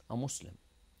is a Muslim.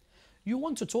 You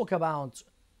want to talk about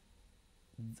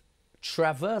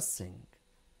traversing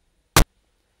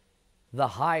the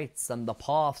heights and the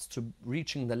paths to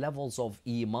reaching the levels of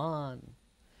Iman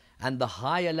and the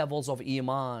higher levels of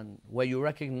Iman, where you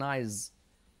recognize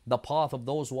the path of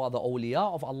those who are the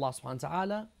awliya of Allah subhanahu wa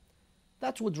ta'ala,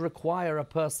 that would require a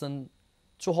person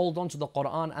to hold on to the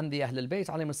Quran and the Ahlul Bayt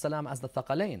alayhim salam as the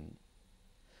Thaqalain.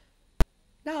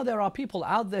 Now there are people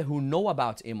out there who know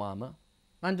about Imamah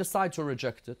and decide to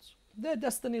reject it. Their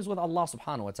destiny is with Allah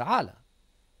subhanahu wa ta'ala.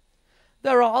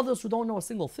 There are others who don't know a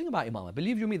single thing about Imamah.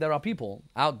 Believe you me, there are people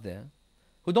out there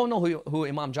who don't know who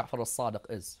Imam Ja'far al-Sadiq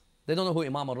is. They don't know who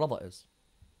Imam al-Rada is.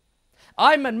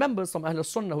 I met members from Ahl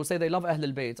Sunnah who say they love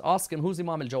Ahlul Bayt. Ask him who's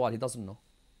Imam al-Jawad. He doesn't know.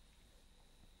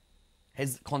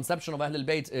 His conception of Ahlul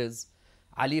Bayt is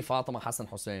Ali, Fatima, Hassan,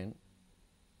 Hussein,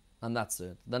 and that's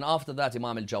it. Then after that,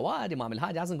 Imam al-Jawad, Imam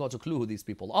al-Hadi hasn't got a clue who these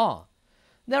people are.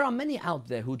 There are many out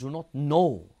there who do not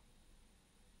know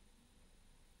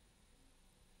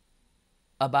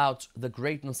about the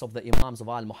greatness of the Imams of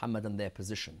Al Muhammad and their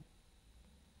position.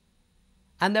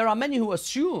 And there are many who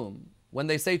assume, when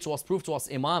they say to us, prove to us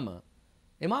Imamah,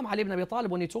 Imam Ali ibn Abi Talib,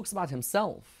 when he talks about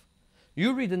himself,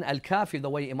 you read in Al-Kafi the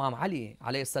way Imam Ali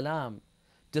alayhi salam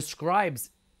describes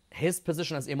his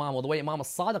position as Imam, or the way Imam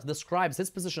al-Sadiq describes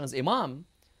his position as Imam,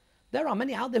 there are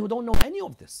many out there who don't know any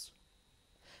of this.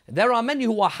 There are many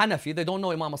who are Hanafi, they don't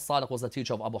know Imam al-Sadiq was a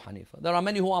teacher of Abu Hanifa. There are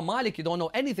many who are Maliki, don't know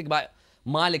anything about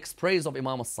Malik's praise of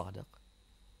Imam al-Sadiq.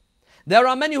 There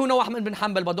are many who know Ahmad bin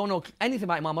Hanbal but don't know anything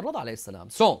about Imam al-Rada alayhi salam.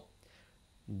 So,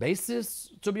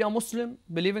 basis to be a Muslim,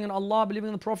 believing in Allah, believing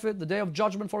in the Prophet, the Day of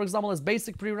Judgment, for example, is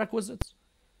basic prerequisites.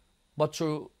 But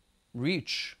to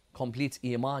reach complete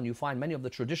Iman, you find many of the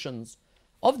traditions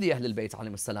of the Ahlul Bayt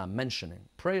alayhim salam mentioning,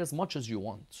 pray as much as you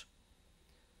want,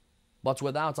 but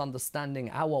without understanding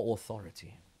our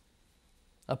authority,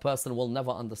 a person will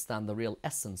never understand the real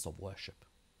essence of worship.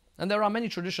 And there are many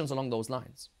traditions along those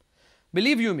lines.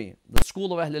 Believe you me, the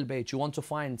school of Ahlul Bayt, you want to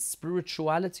find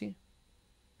spirituality,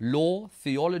 law,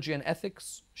 theology and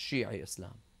ethics, Shia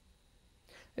Islam.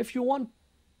 If you want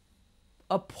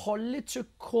a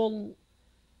political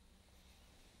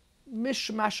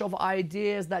mishmash of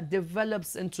ideas that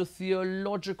develops into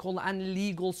theological and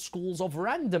legal schools of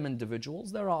random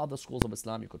individuals, there are other schools of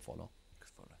Islam you could follow.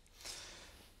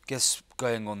 I guess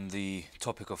going on the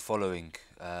topic of following,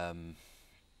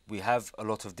 we have a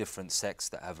lot of different sects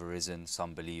that have arisen.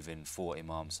 Some believe in 4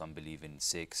 Imams, some believe in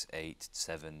 6, 8,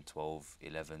 7, 12,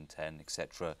 11, 10,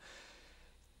 etc.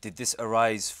 Did this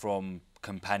arise from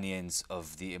companions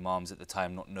of the Imams at the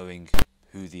time not knowing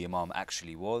who the Imam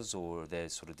actually was, or are there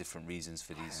sort of different reasons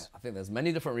for these? I think there's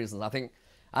many different reasons. I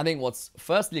think what's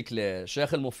firstly clear,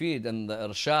 Shaykh al-Mufid in the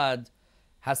Irshad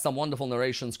has some wonderful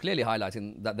narrations clearly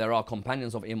highlighting that there are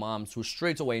companions of Imams who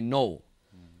straight away know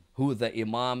who the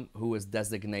Imam who is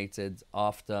designated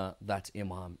after that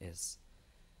Imam is.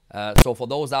 So for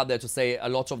those out there to say a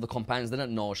lot of the companions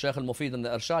didn't know, Shaykh al-Mufid in the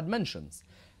Irshad mentions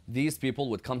these people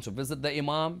would come to visit the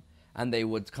Imam and they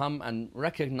would come and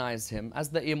recognize him as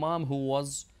the Imam who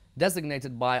was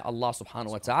designated by Allah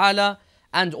subhanahu wa ta'ala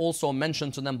and also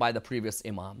mentioned to them by the previous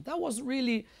Imam. That was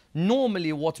really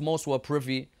normally what most were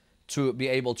privy to be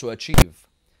able to achieve.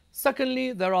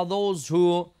 Secondly, there are those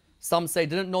who some say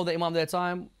didn't know the Imam at their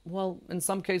time. Well, in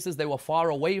some cases they were far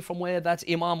away from where that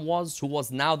Imam was, who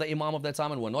was now the Imam of their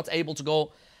time, and were not able to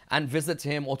go and visit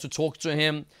him or to talk to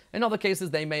him. In other cases,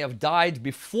 they may have died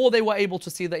before they were able to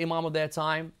see the Imam of their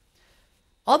time.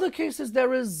 Other cases,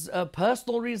 there is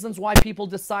personal reasons why people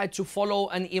decide to follow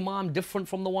an Imam different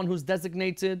from the one who's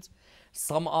designated.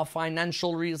 Some are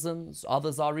financial reasons,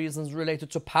 others are reasons related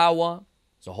to power.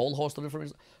 It's a whole host of different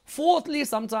reasons. Fourthly,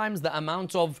 sometimes the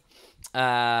amount of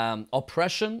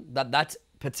oppression that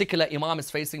particular imam is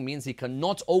facing means he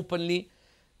cannot openly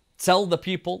tell the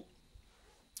people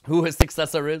who his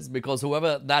successor is, because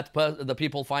whoever the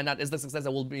people find out is the successor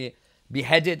will be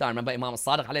beheaded. I remember Imam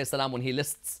Sadiq alayhi salam, when he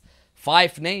lists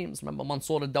 5 names. Remember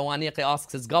Mansur al-Dawaniqi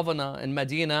asks his governor in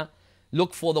Medina,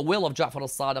 look for the will of Ja'far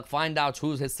al-Sadiq, find out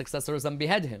who his successor is and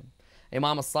behead him.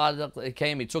 Imam al-Sadiq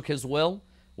came, he took his will.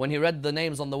 When he read the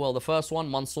names on the will, the first one,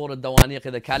 Mansur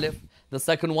al-Dawaniqi, the caliph. The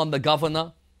second one, the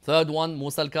governor. Third one,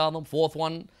 Musa al-Kadhim. Fourth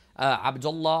one,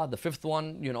 Abdullah. The fifth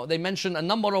one, they mention a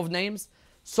number of names.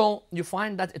 So you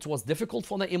find that it was difficult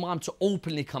for the imam to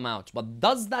openly come out. But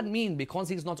does that mean because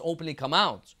he's not openly come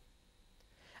out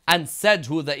and said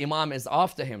who the imam is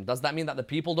after him, does that mean that the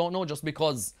people don't know just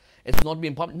because it's not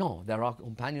being public? No, there are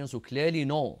companions who clearly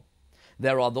know.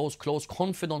 There are those close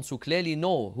confidants who clearly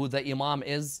know who the imam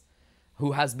is,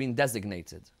 who has been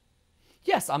designated.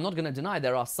 Yes, I'm not going to deny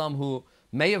there are some who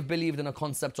may have believed in a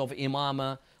concept of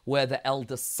imama where the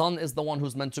eldest son is the one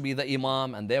who's meant to be the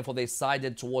imam, and therefore they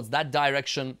sided towards that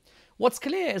direction. What's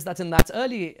clear is that in that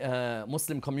early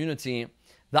Muslim community,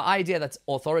 the idea that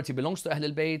authority belongs to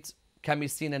Ahlul Bayt can be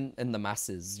seen in the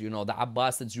masses. The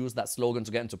Abbasids used that slogan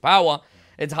to get into power.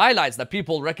 It highlights that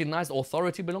people recognize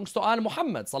authority belongs to Al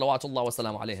Muhammad salawatullah wa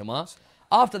salam alayhima,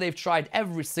 after they've tried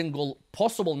every single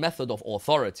possible method of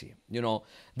authority.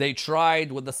 They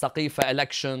tried with the Saqifa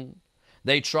election.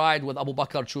 They tried with Abu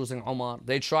Bakr choosing Umar.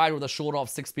 They tried with a shura of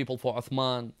 6 people for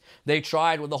Uthman. They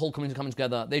tried with the whole community coming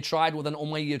together. They tried with an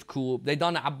Umayyad coup. They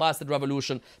done an Abbasid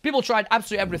revolution. People tried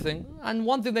absolutely everything. And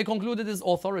one thing they concluded is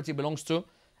authority belongs to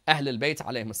Ahlul Bayt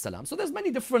alayhim salam. So there's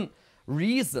many different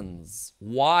reasons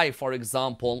why, for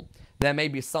example, there may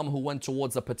be some who went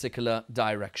towards a particular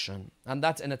direction. And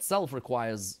that in itself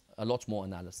requires a lot more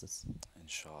analysis.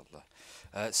 Inshallah.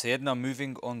 Sayyidina,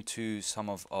 moving on to some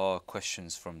of our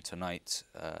questions from tonight.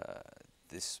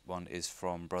 This one is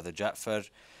from Brother Ja'far.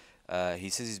 He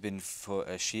says he's been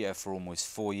a Shia for almost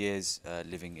 4 years,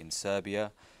 living in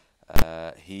Serbia.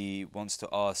 He wants to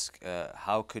ask,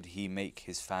 how could he make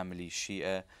his family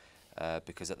Shia,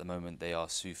 because at the moment they are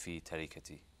Sufi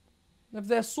tariqati? If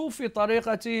they're Sufi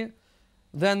tariqati,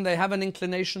 then they have an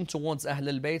inclination towards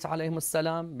Ahlul Bayt alayhim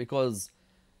salam, because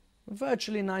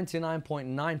virtually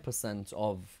 99.9%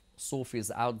 of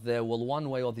Sufis out there will one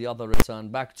way or the other return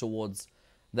back towards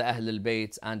the Ahlul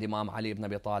Bayt and Imam Ali ibn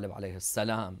Abi Talib alayhi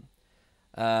salam.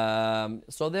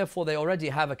 So therefore they already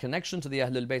have a connection to the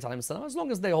Ahlul Bayt alayhi salam. As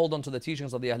long as they hold on to the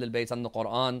teachings of the Ahlul Bayt and the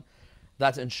Quran,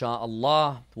 that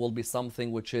inshaAllah will be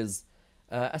something which is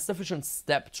a sufficient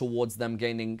step towards them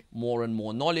gaining more and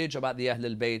more knowledge about the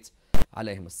Ahlul Bayt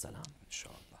alayhim salam.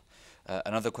 Inshallah.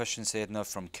 Another question,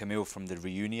 Sayyidina, from Camille from the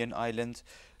Reunion Island.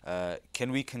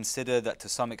 Can we consider that to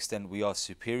some extent we are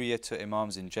superior to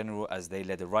Imams in general as they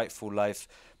led a rightful life,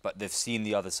 but they've seen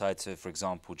the other side? So, for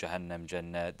example, Jahannam,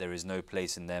 Jannah, there is no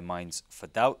place in their minds for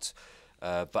doubt.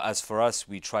 But as for us,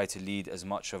 we try to lead as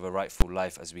much of a rightful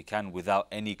life as we can without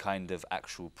any kind of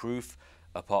actual proof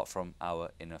apart from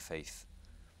our inner faith.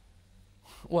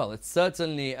 Well, it's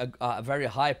certainly a very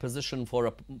high position for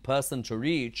a person to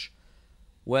reach,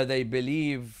 where they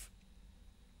believe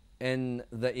in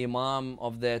the Imam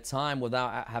of their time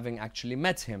without having actually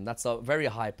met him. That's a very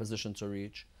high position to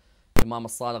reach. Imam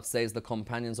al-Sadiq says the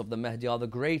companions of the Mahdi are the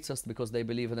greatest because they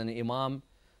believe in an Imam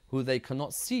who they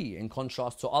cannot see, in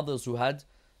contrast to others who had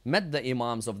met the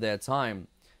Imams of their time.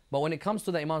 But when it comes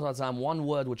to the Imams of their time, one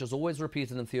word which is always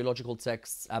repeated in theological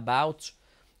texts about,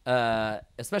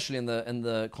 especially in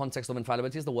the context of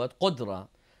infallibility, is the word qudra.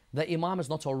 The Imam is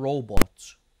not a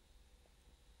robot.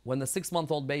 When the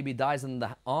 6-month-old baby dies in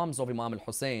the arms of Imam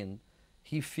Hussein,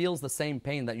 he feels the same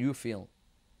pain that you feel.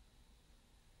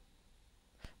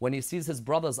 When he sees his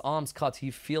brother's arms cut, he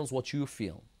feels what you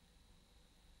feel.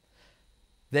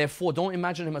 Therefore, don't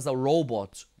imagine him as a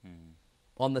robot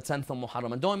on the 10th of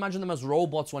Muharram. And don't imagine them as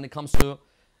robots when it comes to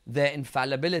their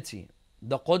infallibility.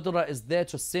 The qudra is there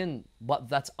to sin, but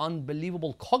that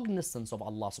unbelievable cognizance of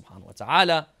Allah subhanahu wa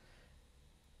ta'ala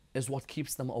is what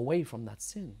keeps them away from that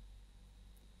sin.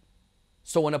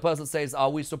 So when a person says,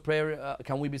 are we superior,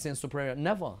 can we be seen superior?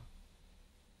 Never.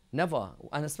 Never.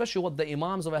 And especially what the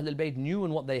Imams of Ahlul Bayt knew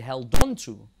and what they held on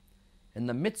to in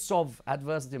the midst of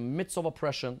adversity, in the midst of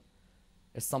oppression,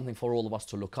 is something for all of us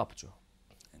to look up to.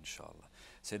 Inshallah.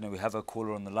 So now we have a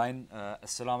caller on the line.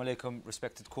 Assalamu alaikum,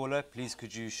 respected caller. Please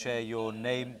could you share your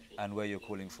name and where you're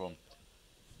calling from?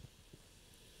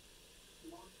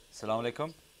 Assalamu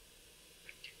alaikum.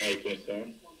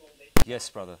 Yes,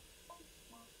 brother.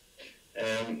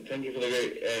 Thank you for the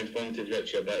very informative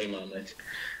lecture about Imamate.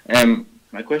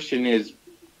 My question is,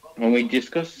 When we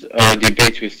discuss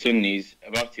debates with Sunnis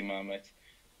about Imamate,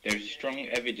 there is strong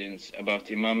evidence about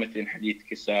Imamate in Hadith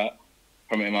Kisa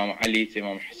from Imam Ali to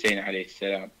Imam Hussein alayhi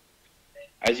salam.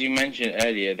 As you mentioned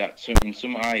earlier that in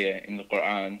some ayah in the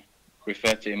Quran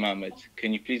refer to Imamate,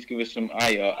 can you please give us some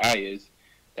ayah or ayahs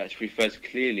that refers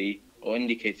clearly or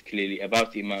indicates clearly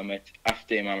about Imamate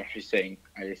after Imam Hussein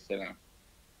alayhi salam?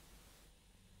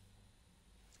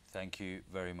 Thank you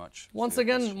very much. Once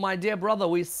again, my dear brother,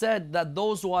 we said that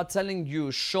those who are telling you,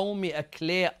 show me a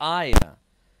clear ayah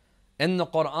in the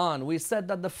Quran, we said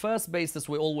that the first basis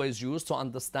we always use to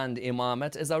understand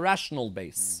Imamate is a rational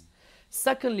base.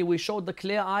 Secondly, we showed the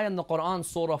clear ayah in the Quran,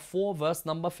 Surah 4, verse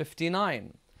number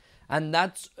 59. And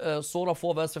that Surah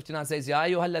 4, verse 59 says, يَا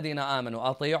أَيُّهَا الَّذِينَ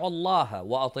آمَنُوا أَطِيعُوا اللَّهَ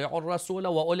وَأَطِيعُوا الرَّسُولَ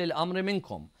وَأُولِي الْأَمْرِ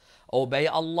مِنْكُمْ. Obey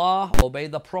Allah, obey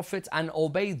the Prophet, and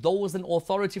obey those in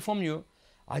authority from you.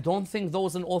 I don't think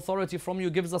those in authority from you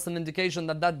gives us an indication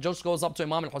that that just goes up to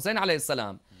Imam al-Hussein alayhi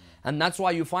salam. And that's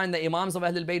why you find the Imams of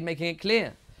Ahlul Bayt making it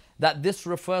clear that this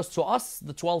refers to us,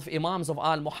 the 12 Imams of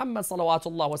Al-Muhammad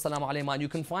salawatullah wa salam alayhi. And you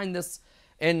can find this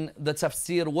in the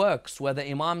tafsir works where the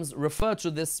Imams refer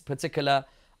to this particular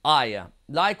ayah.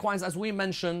 Likewise, as we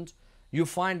mentioned, you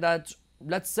find that,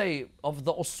 let's say, of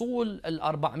the usul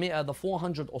al-400, the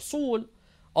 400 usul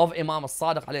of Imam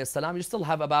al-Sadiq alayhi salam, you still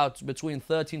have about between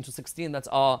 13 to 16 that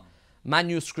are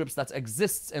manuscripts that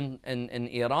exist in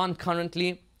Iran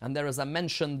currently. And there is a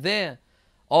mention there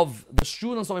of the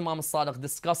students of Imam al-Sadiq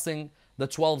discussing the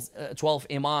 12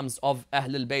 Imams of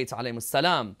Ahlul Bayt alayhi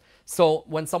salam. So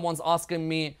when someone's asking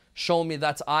me, show me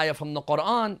that ayah from the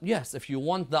Quran, yes, if you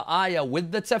want the ayah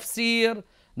with the tafsir,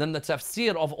 then the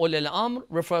tafsir of Ulil Amr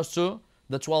refers to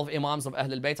the 12 Imams of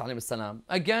Ahlul Bayt alayhi salam.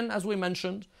 Again, as we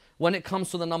mentioned, when it comes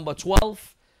to the number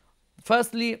 12,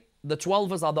 firstly, the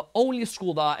 12ers are the only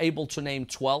school that are able to name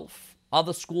 12.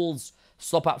 Other schools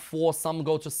stop at 4, some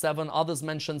go to 7, others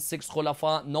mention 6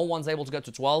 khulafa, no one's able to get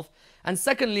to 12. And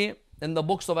secondly, in the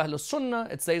books of Ahlul Sunnah,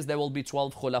 it says there will be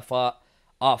 12 khulafa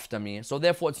after me. So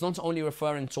therefore, it's not only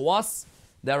referring to us,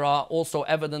 there are also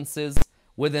evidences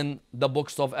within the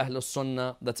books of Ahlul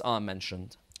Sunnah that are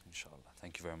mentioned. Inshallah.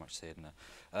 Thank you very much, Sayyidina.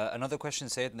 Another question,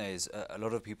 Sayyidina, is a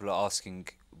lot of people are asking,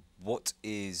 what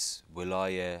is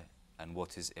wilaya and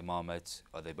what is imamate?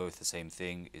 Are they both the same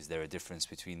thing? Is there a difference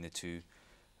between the two?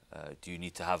 Do you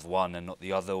need to have one and not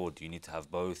the other, or do you need to have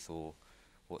both, or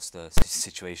what's the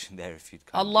situation there? If you'd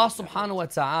Allah subhanahu wa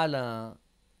ta'ala,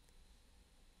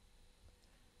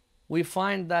 we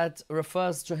find that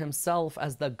refers to himself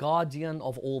as the guardian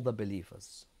of all the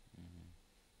believers.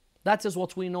 That is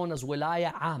what we know as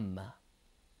wilaya amma.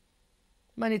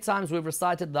 Many times we've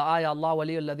recited the ayah, Allah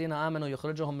waliyul ladhina amanu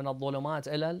yukhrijuhum min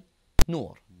adh-dhulumat ila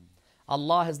al-nur.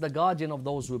 Allah is the guardian of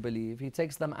those who believe. He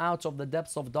takes them out of the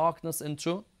depths of darkness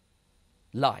into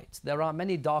light. There are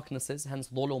many darknesses, hence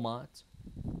dhulumat,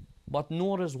 but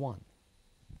nur is one.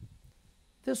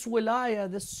 This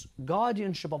wilaya, this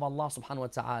guardianship of Allah subhanahu wa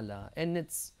ta'ala, in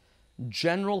its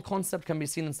general concept can be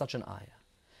seen in such an ayah.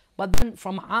 But then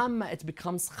from amma it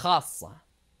becomes khassa.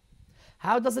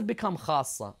 How does it become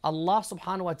khassa? Allah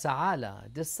subhanahu wa ta'ala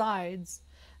decides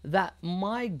that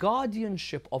my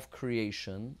guardianship of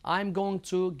creation, I'm going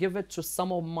to give it to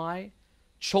some of my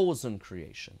chosen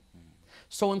creation.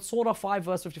 So in Surah 5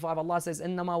 verse 55, Allah says,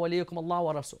 إِنَّمَا وَلِيُّكُمْ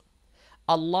اللَّهُ وَرَسُولُ.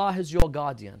 Allah is your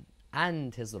guardian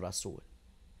and His Rasul.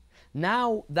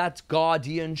 Now that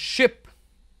guardianship,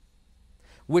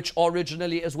 which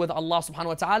originally is with Allah subhanahu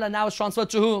wa ta'ala, now is transferred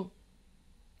to who?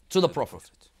 To the Prophet.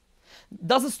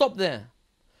 Doesn't stop there.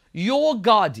 Your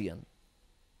guardian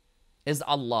is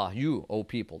Allah, you, O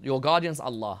people. Your guardian is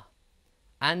Allah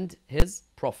and His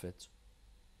Prophet.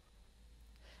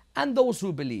 And those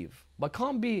who believe. But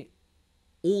can't be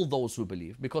all those who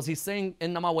believe. Because He's saying,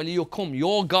 إِنَّمَا وَلِيُّكُمْ,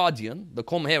 your guardian, the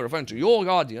kum here referring to your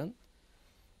guardian,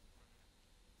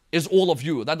 is all of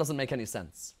you. That doesn't make any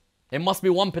sense. It must be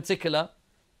one particular,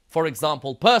 for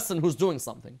example, person who's doing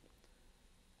something.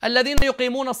 الَّذِينَ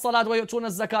يُقِيمُونَ الصَّلَاةَ وَيُؤْتُونَ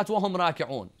الزَّكَاةَ وَهُمْ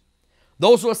رَاكِعُونَ.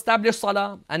 Those who establish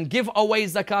salah and give away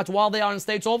zakat while they are in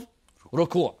state of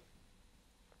ruku'.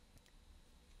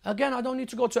 Again, I don't need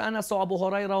to go to Anas or Abu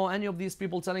Hurairah or any of these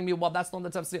people telling me, well, that's not the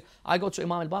tafsir. I go to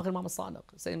Imam al-Baqir, Imam al-Sadiq,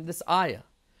 saying this ayah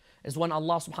is when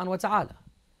Allah subhanahu wa ta'ala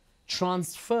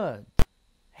transferred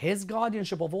His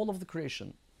guardianship of all of the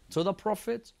creation to the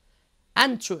Prophet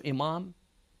and to Imam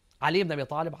Ali ibn Abi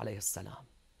Talib alayhi salam.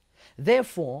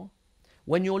 Therefore,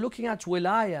 when you're looking at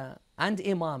wilaya and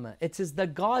imama, it is the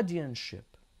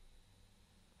guardianship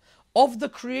of the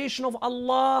creation of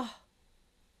Allah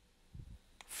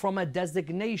from a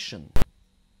designation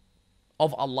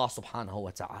of Allah subhanahu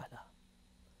wa ta'ala.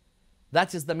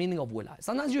 That is the meaning of wilaya.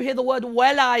 Sometimes you hear the word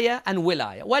walaya and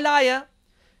wilaya. Walaya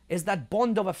is that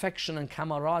bond of affection and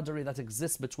camaraderie that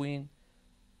exists between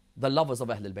the lovers of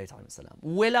Ahlul Bayt alayhi salam.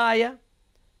 Wilaya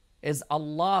is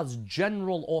Allah's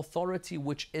general authority,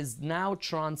 which is now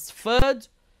transferred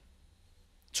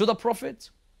to the Prophet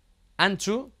and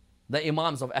to the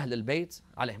Imams of Ahlul Bayt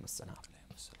alayhi salam.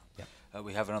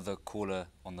 We have another caller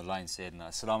on the line, Sayyidina.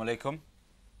 Assalamu alaikum.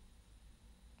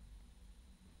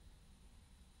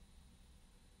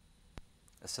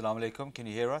 Assalamu alaikum, can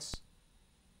you hear us?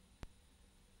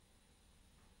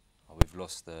 Oh, we've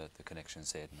lost the connection,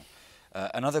 Sayyidina.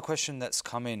 Another question that's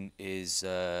come in is,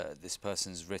 this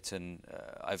person's written,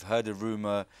 I've heard a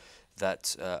rumor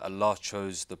that Allah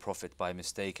chose the Prophet by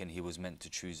mistake and he was meant to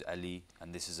choose Ali,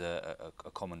 and this is a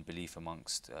common belief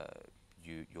amongst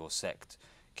your sect.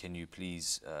 Can you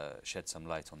please shed some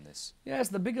light on this? Yes,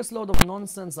 the biggest load of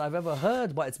nonsense I've ever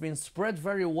heard, but it's been spread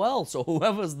very well. So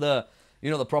whoever's the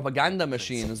propaganda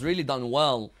machine has really done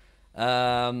well.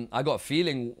 I got a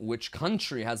feeling which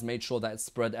country has made sure that it's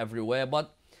spread everywhere.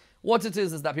 But what it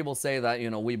is that people say that,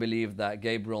 we believe that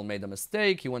Gabriel made a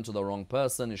mistake. He went to the wrong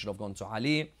person. He should have gone to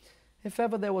Ali. If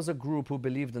ever there was a group who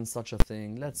believed in such a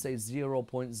thing, let's say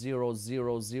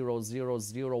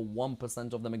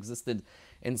 0.0000001% of them existed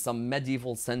in some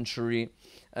medieval century,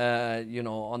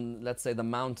 on, let's say, the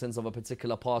mountains of a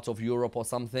particular part of Europe or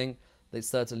something, they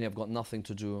certainly have got nothing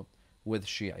to do with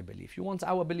Shia belief. You want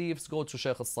our beliefs, go to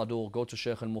Shaykh al-Saduq, go to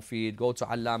Shaykh al-Mufid, go to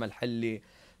Allam al-Hilli,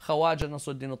 Khawaja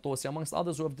Nasruddin al-Tusi, amongst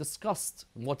others who have discussed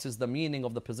what is the meaning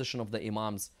of the position of the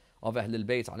Imams of Ahlul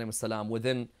Bayt alayhi salam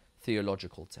within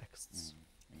theological texts.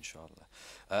 Inshallah.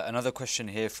 Another question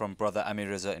here from brother Amir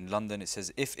Reza in London. It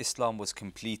says, if Islam was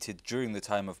completed during the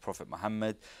time of Prophet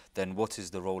Muhammad, then what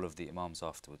is the role of the Imams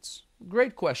afterwards?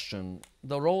 Great question.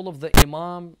 The role of the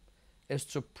Imam is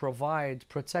to provide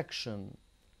protection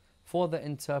for the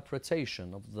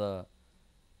interpretation of the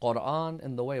Quran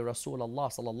in the way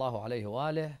Rasulullah sallallahu alayhi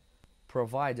wa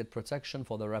provided protection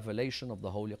for the revelation of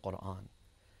the Holy Quran.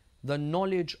 The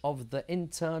knowledge of the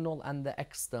internal and the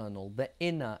external, the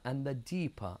inner and the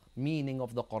deeper meaning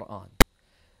of the Quran,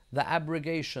 the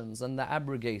abrogations and the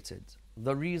abrogated,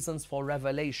 the reasons for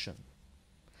revelation,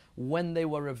 when they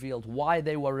were revealed, why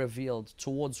they were revealed,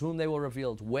 towards whom they were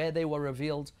revealed, where they were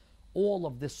revealed, all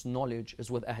of this knowledge is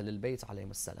with Ahlul Bayt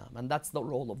alayhim salam. And that's the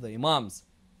role of the Imams,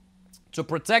 to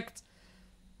protect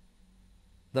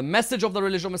the message of the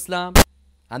religion of Islam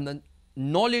and the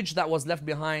knowledge that was left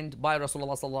behind by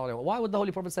Rasulullah sallallahu alaihi wasallam. Why would the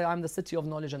Holy Prophet say, I'm the city of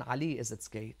knowledge and Ali is its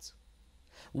gate?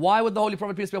 Why would the Holy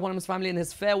Prophet, peace be upon him and his family, in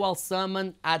his farewell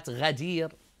sermon at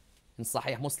Ghadir, in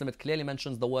Sahih Muslim it clearly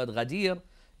mentions the word Ghadir.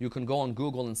 You can go on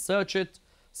Google and search it.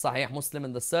 Sahih Muslim,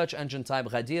 in the search engine type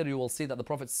Ghadir, you will see that the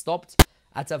Prophet stopped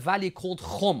at a valley called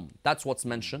Khum. That's what's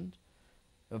mentioned.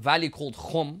 A valley called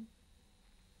Khum.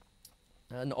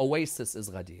 An oasis is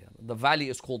Ghadir. The valley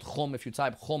is called Khum. If you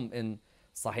type Khum in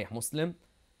Sahih Muslim.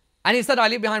 And he said, I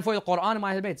leave behind for you the Quran and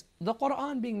my Ahlul Bayt. The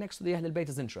Quran being next to the Ahlul Bayt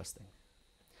is interesting.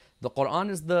 The Quran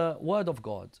is the word of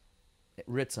God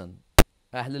written.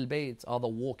 Ahlul Bayt are the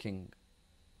walking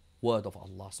word of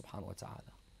Allah subhanahu wa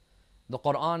ta'ala. The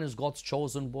Quran is God's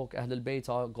chosen book. Ahlul Bayt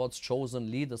are God's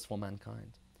chosen leaders for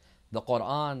mankind. The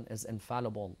Quran is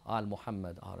infallible. Al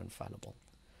Muhammad are infallible.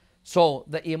 So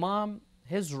the Imam,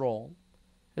 his role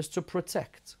is to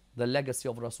protect the legacy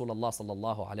of Rasulullah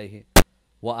sallallahu alayhi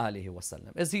wa alihi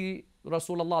wasallam. Is he,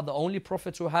 Rasulullah, the only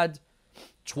prophet who had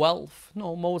 12?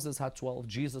 No, Moses had 12,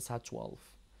 Jesus had 12.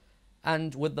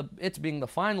 And with it being the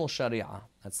final Sharia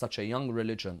at such a young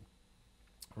religion,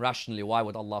 rationally, why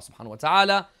would Allah subhanahu wa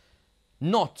ta'ala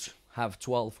not have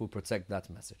 12 who protect that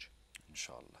message?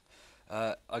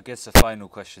 Inshallah. I guess a final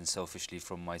question selfishly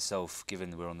from myself,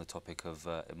 given we're on the topic of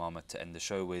Imamate, to end the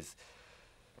show with.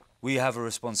 We have a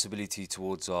responsibility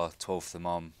towards our 12th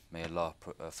Imam. May Allah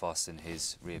fasten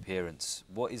his reappearance.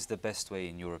 What is the best way,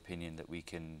 in your opinion, that we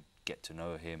can get to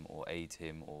know him or aid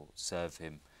him or serve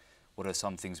him? What are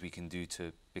some things we can do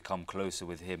to become closer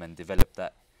with him and develop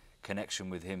that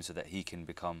connection with him so that he can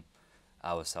become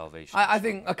our salvation? I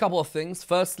think a couple of things.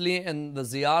 Firstly, in the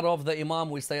ziyarah of the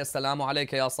Imam, we say, Assalamu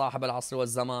alayka ya sahib al-asr wa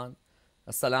zaman.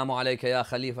 Assalamu alayka ya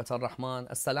khalifat al-Rahman.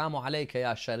 Assalamu alayka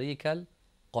ya sharik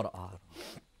al-Qur'an.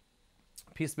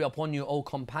 Peace be upon you, O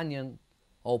companion,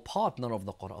 O partner of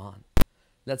the Quran.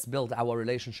 Let's build our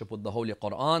relationship with the Holy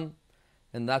Quran.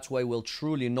 In that way, we'll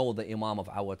truly know the Imam of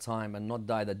our time and not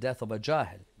die the death of a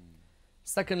Jahil.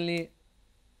 Secondly,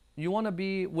 you want to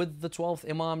be with the 12th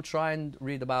Imam, try and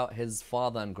read about his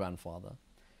father and grandfather.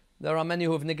 There are many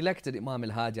who have neglected Imam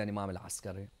al-Hadi and Imam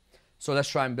al-Askari. So let's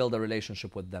try and build a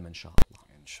relationship with them, inshallah.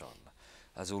 Inshallah.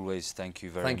 As always, thank you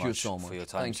very much for your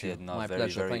time, Sayyidina. My very,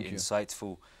 pleasure. very Thank you.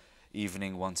 insightful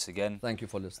evening once again. Thank you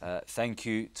for listening. Thank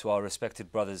you to our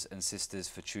respected brothers and sisters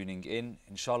for tuning in.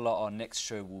 Inshallah, our next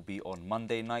show will be on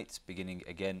Monday night, beginning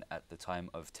again at the time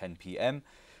of 10 p.m.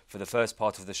 For the first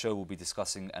part of the show, we'll be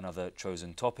discussing another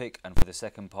chosen topic, and for the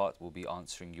second part, we'll be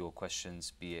answering your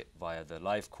questions, be it via the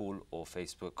live call or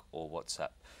Facebook or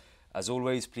WhatsApp. As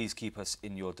always, please keep us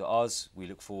in your du'as. We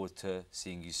look forward to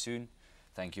seeing you soon.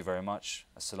 Thank you very much.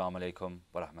 Assalamu alaikum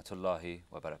wa rahmatullahi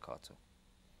wa barakatuh.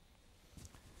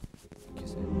 Thank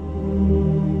you,